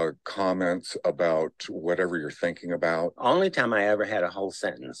derogatory comments about whatever you're thinking about. Only time I ever had a whole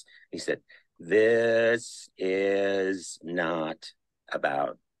sentence, he said, "This is not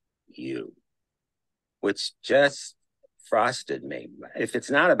about you," which just frosted me. If it's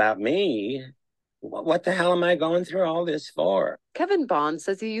not about me, what the hell am I going through all this for? Kevin Bond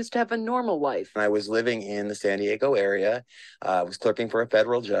says he used to have a normal life. I was living in the San Diego area. I was clerking for a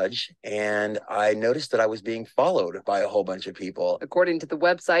federal judge, and I noticed that I was being followed by a whole bunch of people. According to the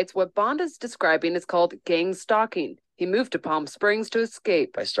websites, what Bond is describing is called gang stalking. He moved to Palm Springs to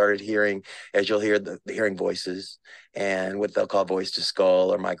escape. I started hearing, as you'll hear, the hearing voices and what they'll call voice to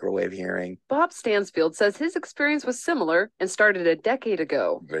skull or microwave hearing. Bob Stansfield says his experience was similar and started a decade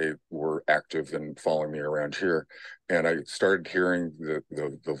ago. They were active in following me around here, and I started hearing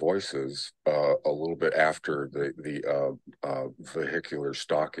the voices a little bit after the vehicular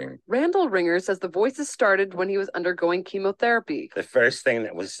stalking. Randall Ringer says the voices started when he was undergoing chemotherapy. The first thing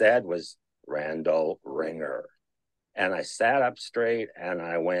that was said was Randall Ringer. And I sat up straight and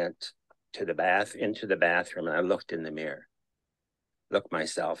I went into the bathroom, and I looked in the mirror, looked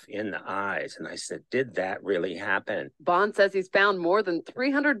myself in the eyes, and I said, did that really happen? Bond says he's found more than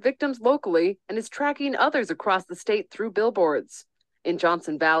 300 victims locally and is tracking others across the state through billboards. In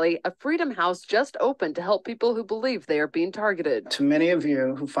Johnson Valley, a Freedom House just opened to help people who believe they are being targeted. To many of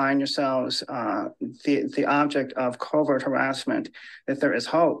you who find yourselves the object of covert harassment, that there is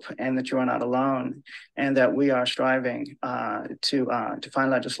hope and that you are not alone, and that we are striving to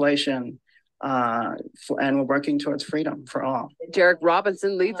find legislation and we're working towards freedom for all. Jarek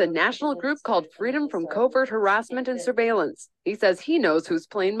Robinson leads a national group called Freedom from Covert Harassment and Surveillance. He says he knows who's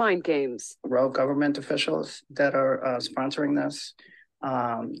playing mind games. Rogue government officials that are sponsoring this,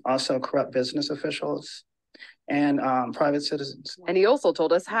 also corrupt business officials, and private citizens. And he also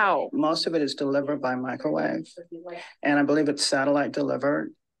told us how. Most of it is delivered by microwave, and I believe it's satellite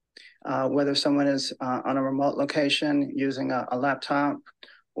delivered, whether someone is on a remote location using a laptop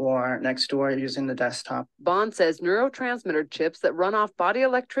or next door using the desktop. Bond says neurotransmitter chips that run off body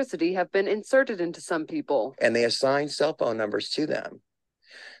electricity have been inserted into some people. And they assign cell phone numbers to them.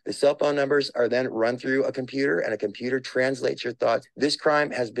 The cell phone numbers are then run through a computer, and a computer translates your thoughts. This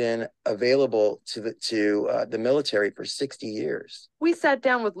crime has been available to the military for 60 years. We sat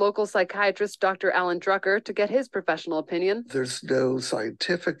down with local psychiatrist Dr. Alan Drucker to get his professional opinion. There's no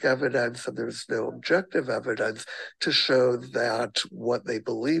scientific evidence and there's no objective evidence to show that what they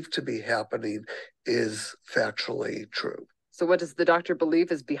believe to be happening is factually true. So what does the doctor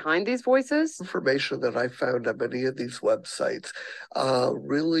believe is behind these voices? Information that I found on many of these websites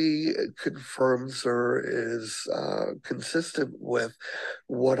really confirms or is consistent with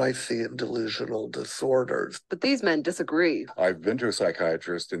what I see in delusional disorders. But these men disagree. I've been to a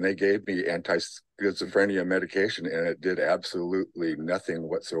psychiatrist and they gave me anti-schizophrenia medication and it did absolutely nothing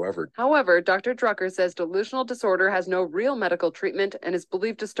whatsoever. However, Dr. Drucker says delusional disorder has no real medical treatment and is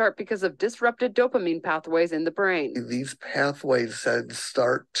believed to start because of disrupted dopamine pathways in the brain. These pathways then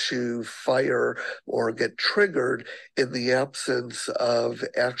start to fire or get triggered in the absence of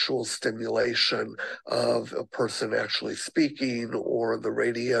actual stimulation of a person actually speaking or the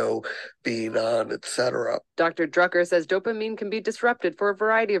radio being on, etc. Dr. Drucker says dopamine can be disrupted for a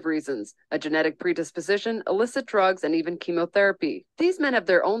variety of reasons: a genetic predisposition, illicit drugs, and even chemotherapy. These men have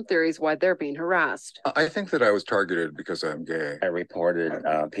their own theories why they're being harassed. I think that I was targeted because I'm gay. I reported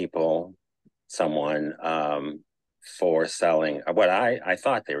someone for selling what I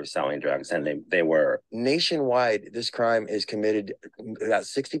thought they were selling drugs, and they were. Nationwide, this crime is committed about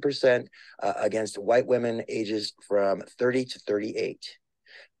 60% against white women ages from 30 to 38.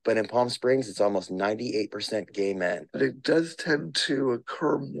 But in Palm Springs, it's almost 98% gay men. But it does tend to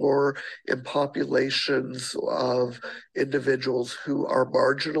occur more in populations of individuals who are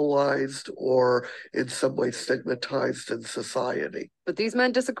marginalized or in some way stigmatized in society. But these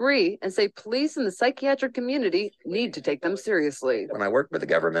men disagree and say police and the psychiatric community need to take them seriously. When I worked with the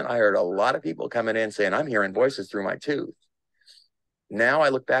government, I heard a lot of people coming in saying, I'm hearing voices through my tooth. Now I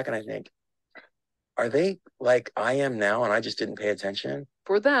look back and I think, are they like I am now and I just didn't pay attention?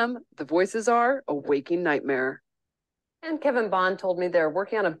 For them, the voices are a waking nightmare. And Kevin Bond told me they're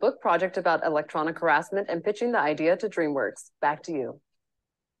working on a book project about electronic harassment and pitching the idea to DreamWorks. Back to you.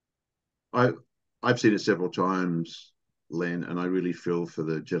 I've seen it several times, Len, and I really feel for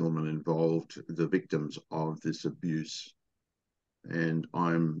the gentlemen involved, the victims of this abuse. And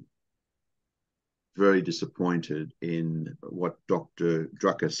I'm very disappointed in what Dr.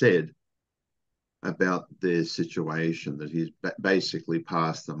 Drucker said about their situation, that he's basically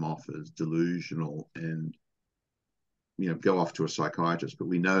passed them off as delusional and, go off to a psychiatrist. But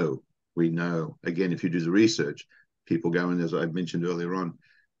we know, again, if you do the research, people go in, as I mentioned earlier on,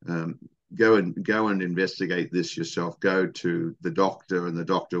 go and investigate this yourself. Go to the doctor, and the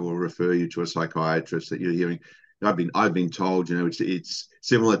doctor will refer you to a psychiatrist that you're hearing. I've been told, it's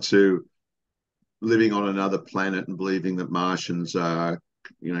similar to living on another planet and believing that Martians are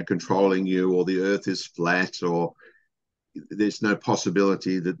controlling you, or the earth is flat, or there's no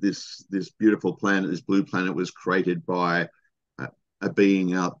possibility that this beautiful planet, this blue planet, was created by a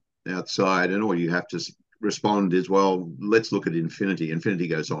being outside. And all you have to respond is, well, let's look at infinity. Infinity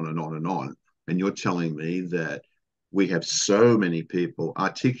goes on and on and on. And you're telling me that we have so many people,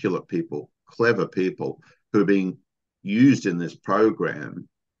 articulate people, clever people, who are being used in this program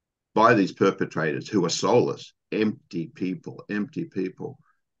by these perpetrators who are soulless, empty people.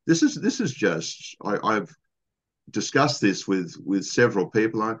 This is just, I've discussed this with several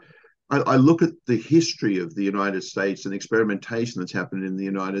people. I look at the history of the United States and experimentation that's happened in the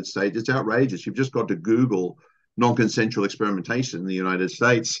United States. It's outrageous. You've just got to Google non-consensual experimentation in the United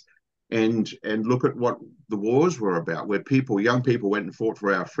States and look at what the wars were about, where young people went and fought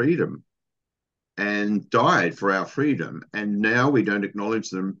for our freedom and died for our freedom. And now we don't acknowledge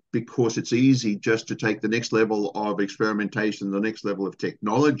them because it's easy just to take the next level of experimentation, the next level of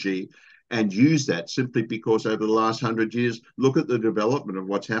technology, and use that simply because over the last 100 years, look at the development of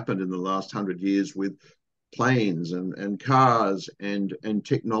what's happened in the last 100 years with planes and cars and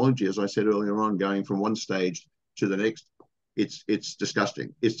technology, as I said earlier on, going from one stage to the next. It's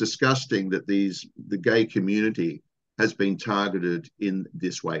disgusting. It's disgusting that the gay community has been targeted in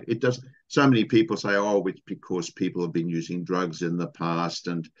this way. It does. So many people say, oh, it's because people have been using drugs in the past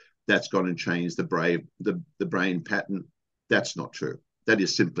and that's gone and changed the brain pattern. That's not true. That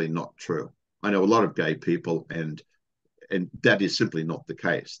is simply not true. I know a lot of gay people, and that is simply not the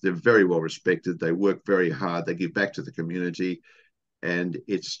case. They're very well respected. They work very hard. They give back to the community, and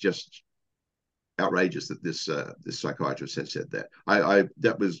it's just outrageous that this psychiatrist had said that.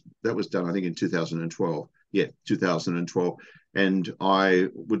 That was done, I think, in 2012. Yeah, 2012. And I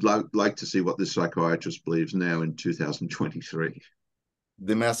would like to see what this psychiatrist believes now in 2023.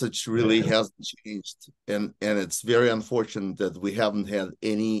 The message really hasn't changed. And it's very unfortunate that we haven't had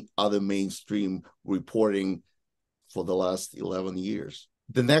any other mainstream reporting for the last 11 years.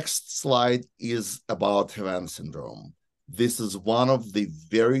 The next slide is about Havana syndrome. This is one of the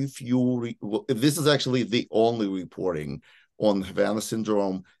very few, this is actually the only reporting on Havana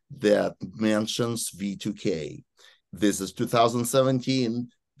syndrome that mentions V2K. This is 2017.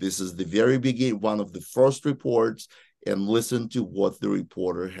 This is the very beginning, one of the first reports, and listen to what the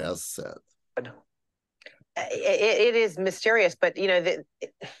reporter has said. It is mysterious, but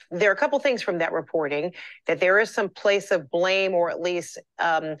there are a couple things from that reporting, that there is some place of blame, or at least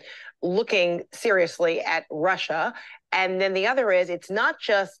looking seriously at Russia. And then the other is, it's not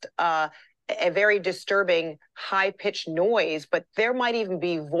just a very disturbing high-pitched noise, but there might even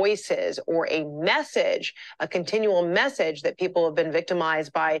be voices or a message, a continual message that people have been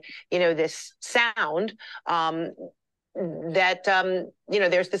victimized by, this sound, that,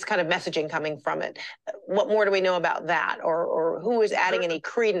 there's this kind of messaging coming from it. What more do we know about that? Or who is adding any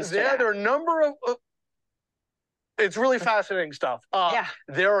credence to that? There are a number of... It's really fascinating stuff.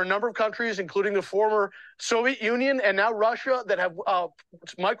 There are a number of countries, including the former Soviet Union and now Russia, that have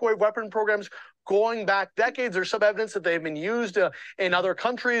microwave weapon programs going back decades. There's some evidence that they've been used in other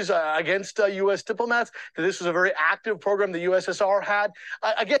countries against U.S. diplomats, that this was a very active program the USSR had.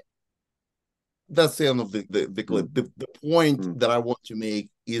 Again, that's the end of the clip. The point that I want to make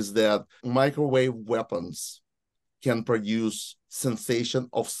is that microwave weapons can produce sensation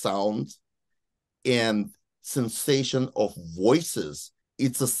of sound and sensation of voices.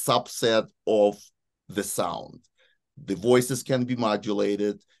 It's a subset of the sound. The voices can be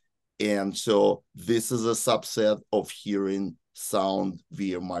modulated, and so this is a subset of hearing sound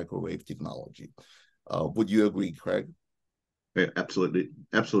via microwave technology. Would you agree, Craig? Yeah, absolutely,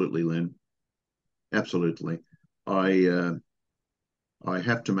 Lynn. Absolutely. I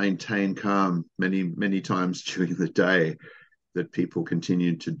have to maintain calm many times during the day that people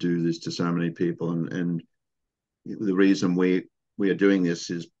continue to do this to so many people, and the reason we are doing this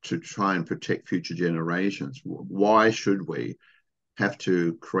is to try and protect future generations. Why should we have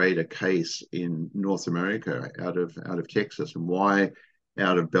to create a case in North America out of Texas, and why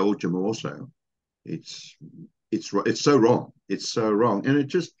out of Belgium also? It's so wrong. It's so wrong, and it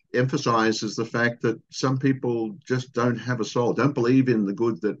just emphasizes the fact that some people just don't have a soul, don't believe in the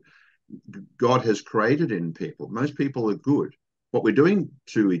good that God has created in people. Most people are good. What we're doing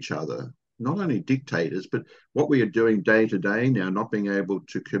to each other, not only dictators, but what we are doing day to day now, not being able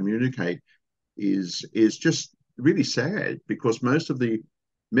to communicate, is just really sad, because most of the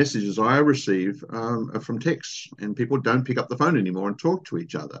messages I receive are from texts, and people don't pick up the phone anymore and talk to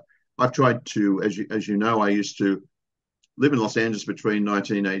each other. I've tried to, as you know, I used to live in Los Angeles between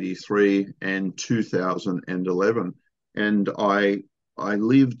 1983 and 2011, and I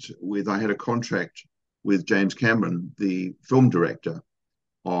had a contract with James Cameron, the film director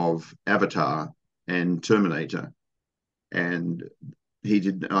of Avatar and Terminator, and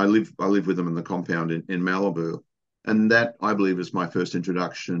I live with him in the compound in Malibu, and that, I believe, is my first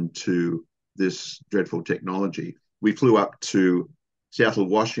introduction to this dreadful technology. We flew up to Seattle,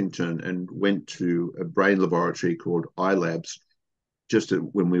 Washington, and went to a brain laboratory called iLabs just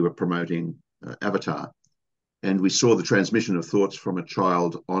when we were promoting Avatar, and we saw the transmission of thoughts from a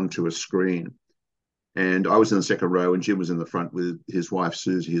child onto a screen. And I was in the second row, and Jim was in the front with his wife,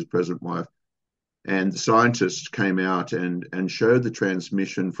 Susie, his present wife. And the scientists came out and showed the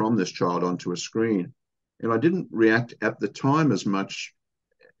transmission from this child onto a screen. And I didn't react at the time as much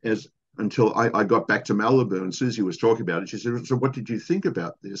as until I got back to Malibu, and Susie was talking about it. She said, "So what did you think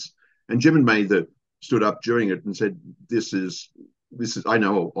about this?" And Jim and May stood up during it and said, "This is I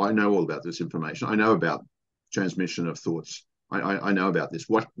know all about this information. I know about transmission of thoughts. I know about this.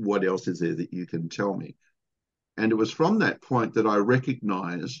 What else is there that you can tell me?" And it was from that point that I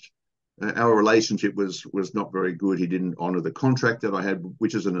recognized our relationship was not very good. He didn't honor the contract that I had,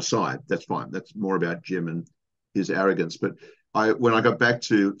 which is an aside. That's fine. That's more about Jim and his arrogance. But when I got back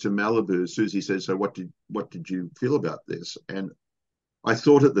to Malibu, Susie said, "So what did you feel about this?" And I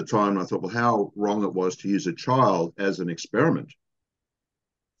thought at the time, well, how wrong it was to use a child as an experiment,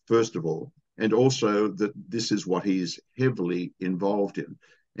 first of all, and also that this is what he's heavily involved in.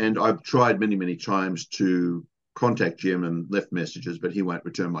 And I've tried many times to contact Jim and left messages, but he won't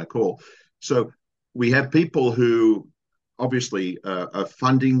return my call. So we have people who obviously are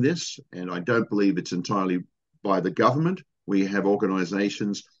funding this, and I don't believe it's entirely by the government. We have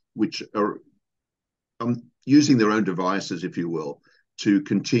organizations which are using their own devices, if you will, to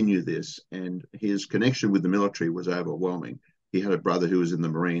continue this. And his connection with the military was overwhelming. He had a brother who was in the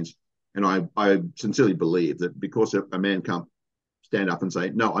Marines. And I sincerely believe that because a man can't stand up and say,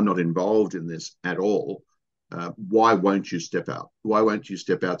 "No, I'm not involved in this at all," why won't you step out? Why won't you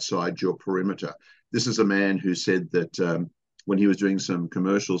step outside your perimeter? This is a man who said that when he was doing some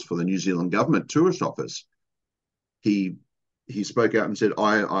commercials for the New Zealand government tourist office, he spoke out and said,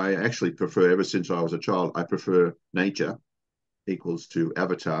 I actually prefer, ever since I was a child, I prefer nature equals to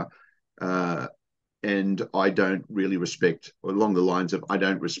Avatar. And I don't really respect, along the lines of, I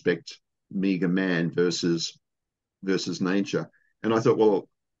don't respect meager man versus nature. And I thought, well,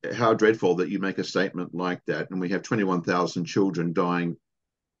 how dreadful that you make a statement like that. And we have 21,000 children dying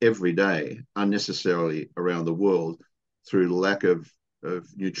every day unnecessarily around the world through lack of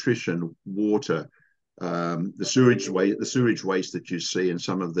nutrition, water, the sewage waste that you see in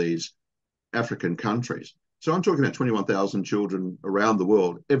some of these African countries. So I'm talking about 21,000 children around the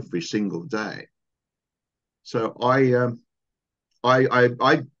world every single day. So I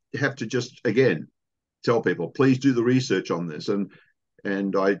have to just, again, tell people, please do the research on this.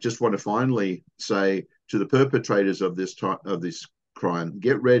 And I just want to finally say to the perpetrators of this crime,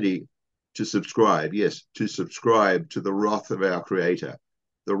 get ready to subscribe. Yes, to subscribe to the wrath of our Creator,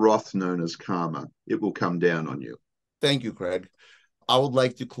 the wrath known as karma. It will come down on you. Thank you, Craig. I would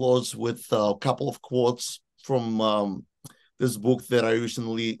like to close with a couple of quotes from this book that I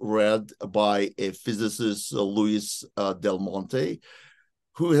recently read by a physicist, Luis Del Monte,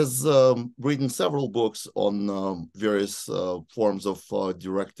 who has written several books on various forms of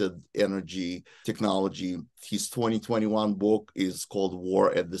directed energy technology. His 2021 book is called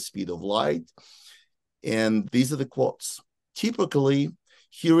War at the Speed of Light. And these are the quotes. Typically,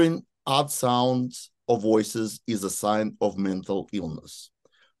 hearing odd sounds or voices is a sign of mental illness.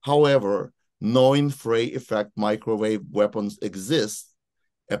 However, knowing Frey effect microwave weapons exist,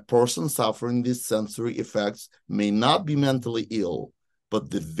 a person suffering these sensory effects may not be mentally ill, but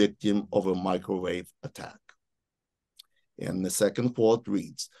the victim of a microwave attack. And the second quote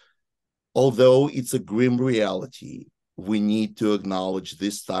reads, although it's a grim reality, we need to acknowledge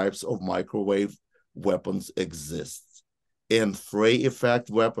these types of microwave weapons exist. And Frey effect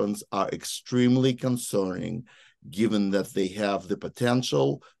weapons are extremely concerning, given that they have the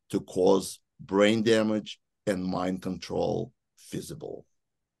potential to cause brain damage and mind control feasible.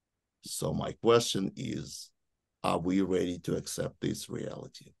 So my question is, are we ready to accept this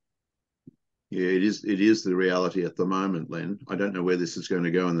reality? Yeah, it is the reality at the moment, Len. I don't know where this is going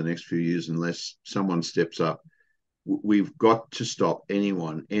to go in the next few years unless someone steps up. We've got to stop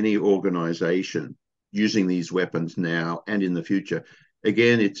anyone, any organization using these weapons now and in the future.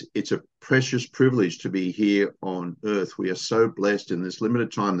 Again, it's a precious privilege to be here on Earth. We are so blessed in this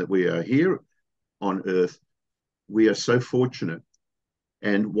limited time that we are here on Earth. We are so fortunate.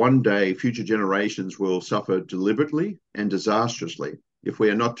 And one day, future generations will suffer deliberately and disastrously if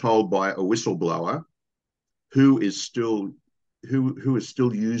we are not told by a whistleblower who is still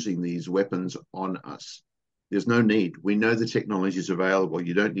using these weapons on us. There's no need. We know the technology is available.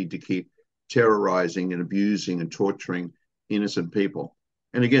 You don't need to keep terrorizing and abusing and torturing innocent people.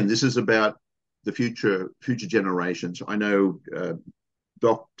 And again, this is about the future generations. I know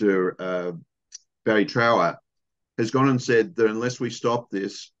Dr. Barry Trower has gone and said that unless we stop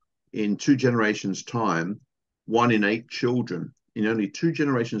this, in 2 generations' time, 1 in 8 children, in only 2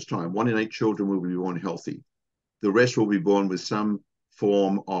 generations' time, 1 in 8 children will be born healthy. The rest will be born with some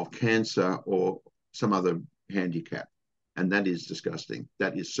form of cancer or some other handicap. And that is disgusting.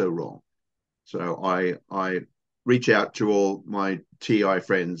 That is so wrong. So I reach out to all my TI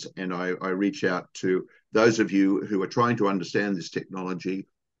friends, and I reach out to those of you who are trying to understand this technology.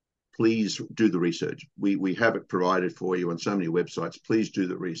 Please do the research. We have it provided for you on so many websites. Please do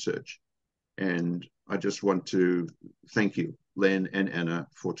the research. And I just want to thank you, Len and Anna,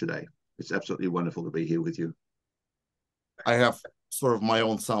 for today. It's absolutely wonderful to be here with you. I have sort of my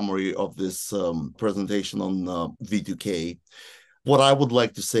own summary of this presentation on V2K. What I would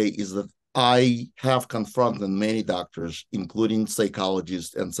like to say is that I have confronted many doctors, including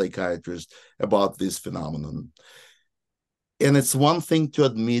psychologists and psychiatrists, about this phenomenon. And it's one thing to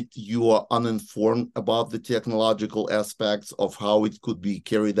admit you are uninformed about the technological aspects of how it could be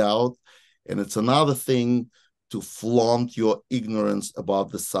carried out. And it's another thing to flaunt your ignorance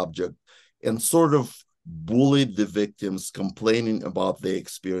about the subject and sort of bully the victims complaining about their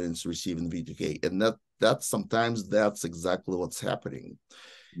experience receiving V2K. And that's sometimes that's exactly what's happening.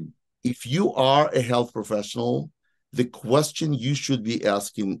 If you are a health professional, the question you should be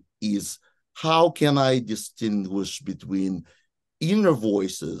asking is, how can I distinguish between inner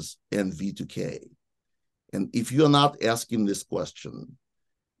voices and V2K? And if you're not asking this question,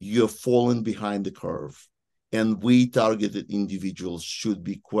 you're falling behind the curve. And we targeted individuals should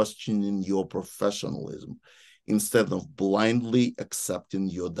be questioning your professionalism instead of blindly accepting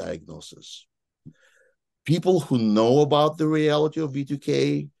your diagnosis. People who know about the reality of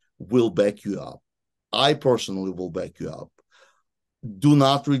V2K will back you up. I personally will back you up. Do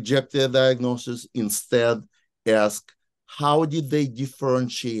not reject their diagnosis. Instead, ask, how did they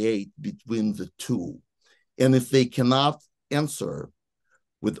differentiate between the two? And if they cannot answer,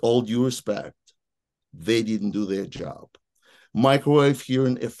 with all due respect, they didn't do their job. Microwave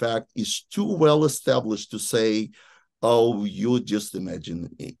hearing effect is too well established to say, oh, you're just imagining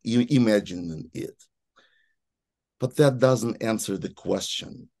it. But that doesn't answer the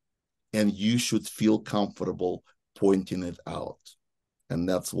question. And you should feel comfortable pointing it out. And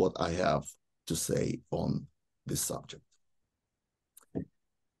that's what I have to say on this subject.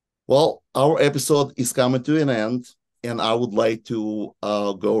 Well, our episode is coming to an end, and I would like to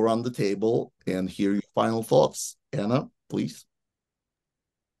go around the table and hear your final thoughts. Anna, please.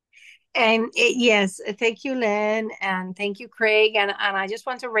 And yes, thank you, Len, and thank you, Craig. And I just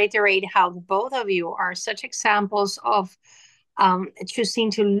want to reiterate how both of you are such examples of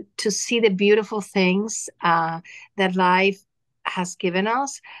choosing to see the beautiful things that life has given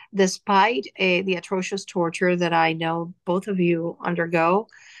us, despite the atrocious torture that I know both of you undergo.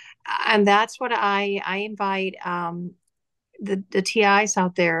 And that's what I invite the TIs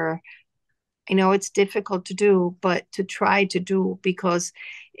out there. I know it's difficult to do, but to try to do, because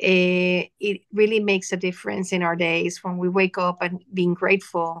it really makes a difference in our days when we wake up and being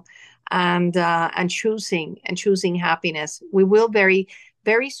grateful and choosing happiness. We will very,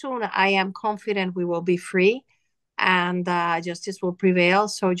 very soon. I am confident we will be free, and justice will prevail.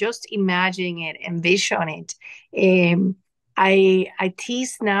 So just imagine it, envision it. I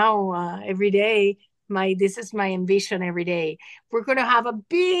tease now every day. This is my ambition every day. We're going to have a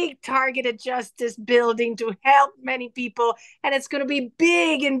big targeted justice building to help many people, and it's going to be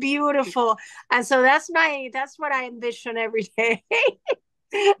big and beautiful. And so that's what I envision every day.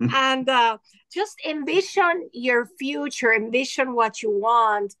 And just envision your future, envision what you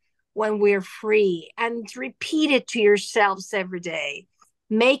want when we're free, and repeat it to yourselves every day.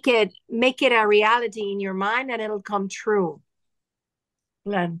 Make it a reality in your mind, and it'll come true.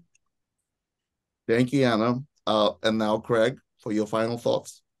 Len. Thank you, Anna. And now, Craig, for your final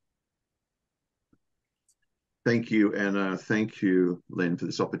thoughts. Thank you, Anna. Thank you, Len, for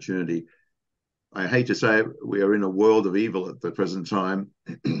this opportunity. I hate to say it, we are in a world of evil at the present time.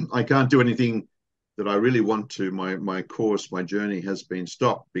 I can't do anything that I really want to. My course, my journey has been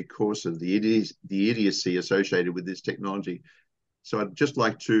stopped because of the idiocy associated with this technology. So I'd just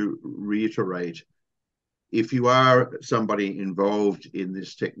like to reiterate, if you are somebody involved in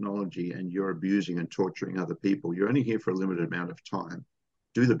this technology and you're abusing and torturing other people, you're only here for a limited amount of time.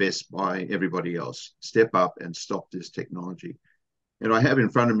 Do the best by everybody else. Step up and stop this technology. And I have in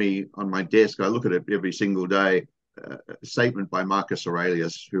front of me on my desk, I look at it every single day, a statement by Marcus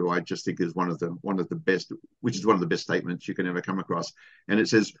Aurelius, who I just think is one of the best, which is one of the best statements you can ever come across. And it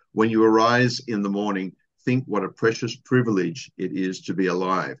says, when you arise in the morning, think what a precious privilege it is to be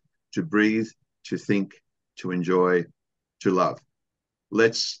alive, to breathe, to think, to enjoy, to love.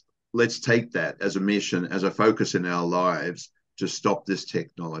 Let's take that as a mission, as a focus in our lives to stop this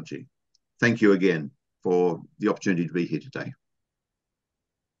technology. Thank you again for the opportunity to be here today.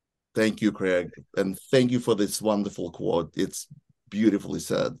 Thank you, Craig. And thank you for this wonderful quote. It's beautifully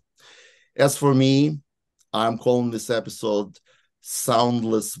said. As for me, I'm calling this episode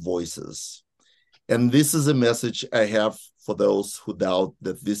Soundless Voices. And this is a message I have for those who doubt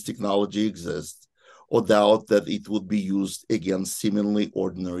that this technology exists, or doubt that it would be used against seemingly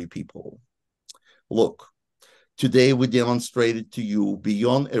ordinary people. Look, today we demonstrated to you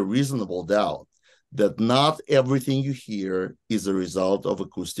beyond a reasonable doubt that not everything you hear is a result of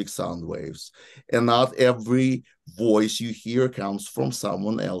acoustic sound waves, and not every voice you hear comes from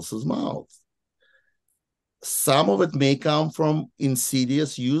someone else's mouth. Some of it may come from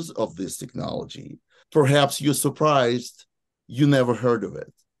insidious use of this technology. Perhaps you're surprised you never heard of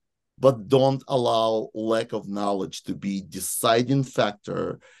it. But don't allow lack of knowledge to be a deciding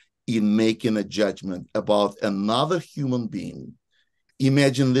factor in making a judgment about another human being.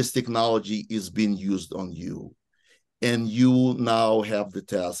 Imagine this technology is being used on you, and you now have the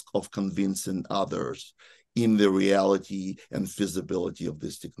task of convincing others in the reality and feasibility of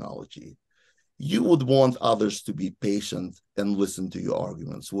this technology. You would want others to be patient and listen to your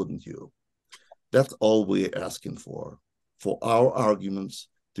arguments, wouldn't you? That's all we're asking for our arguments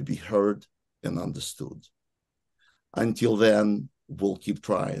to be heard and understood. Until then, we'll keep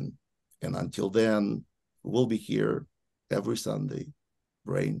trying. And until then, we'll be here every Sunday,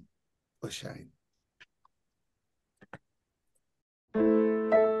 rain or shine.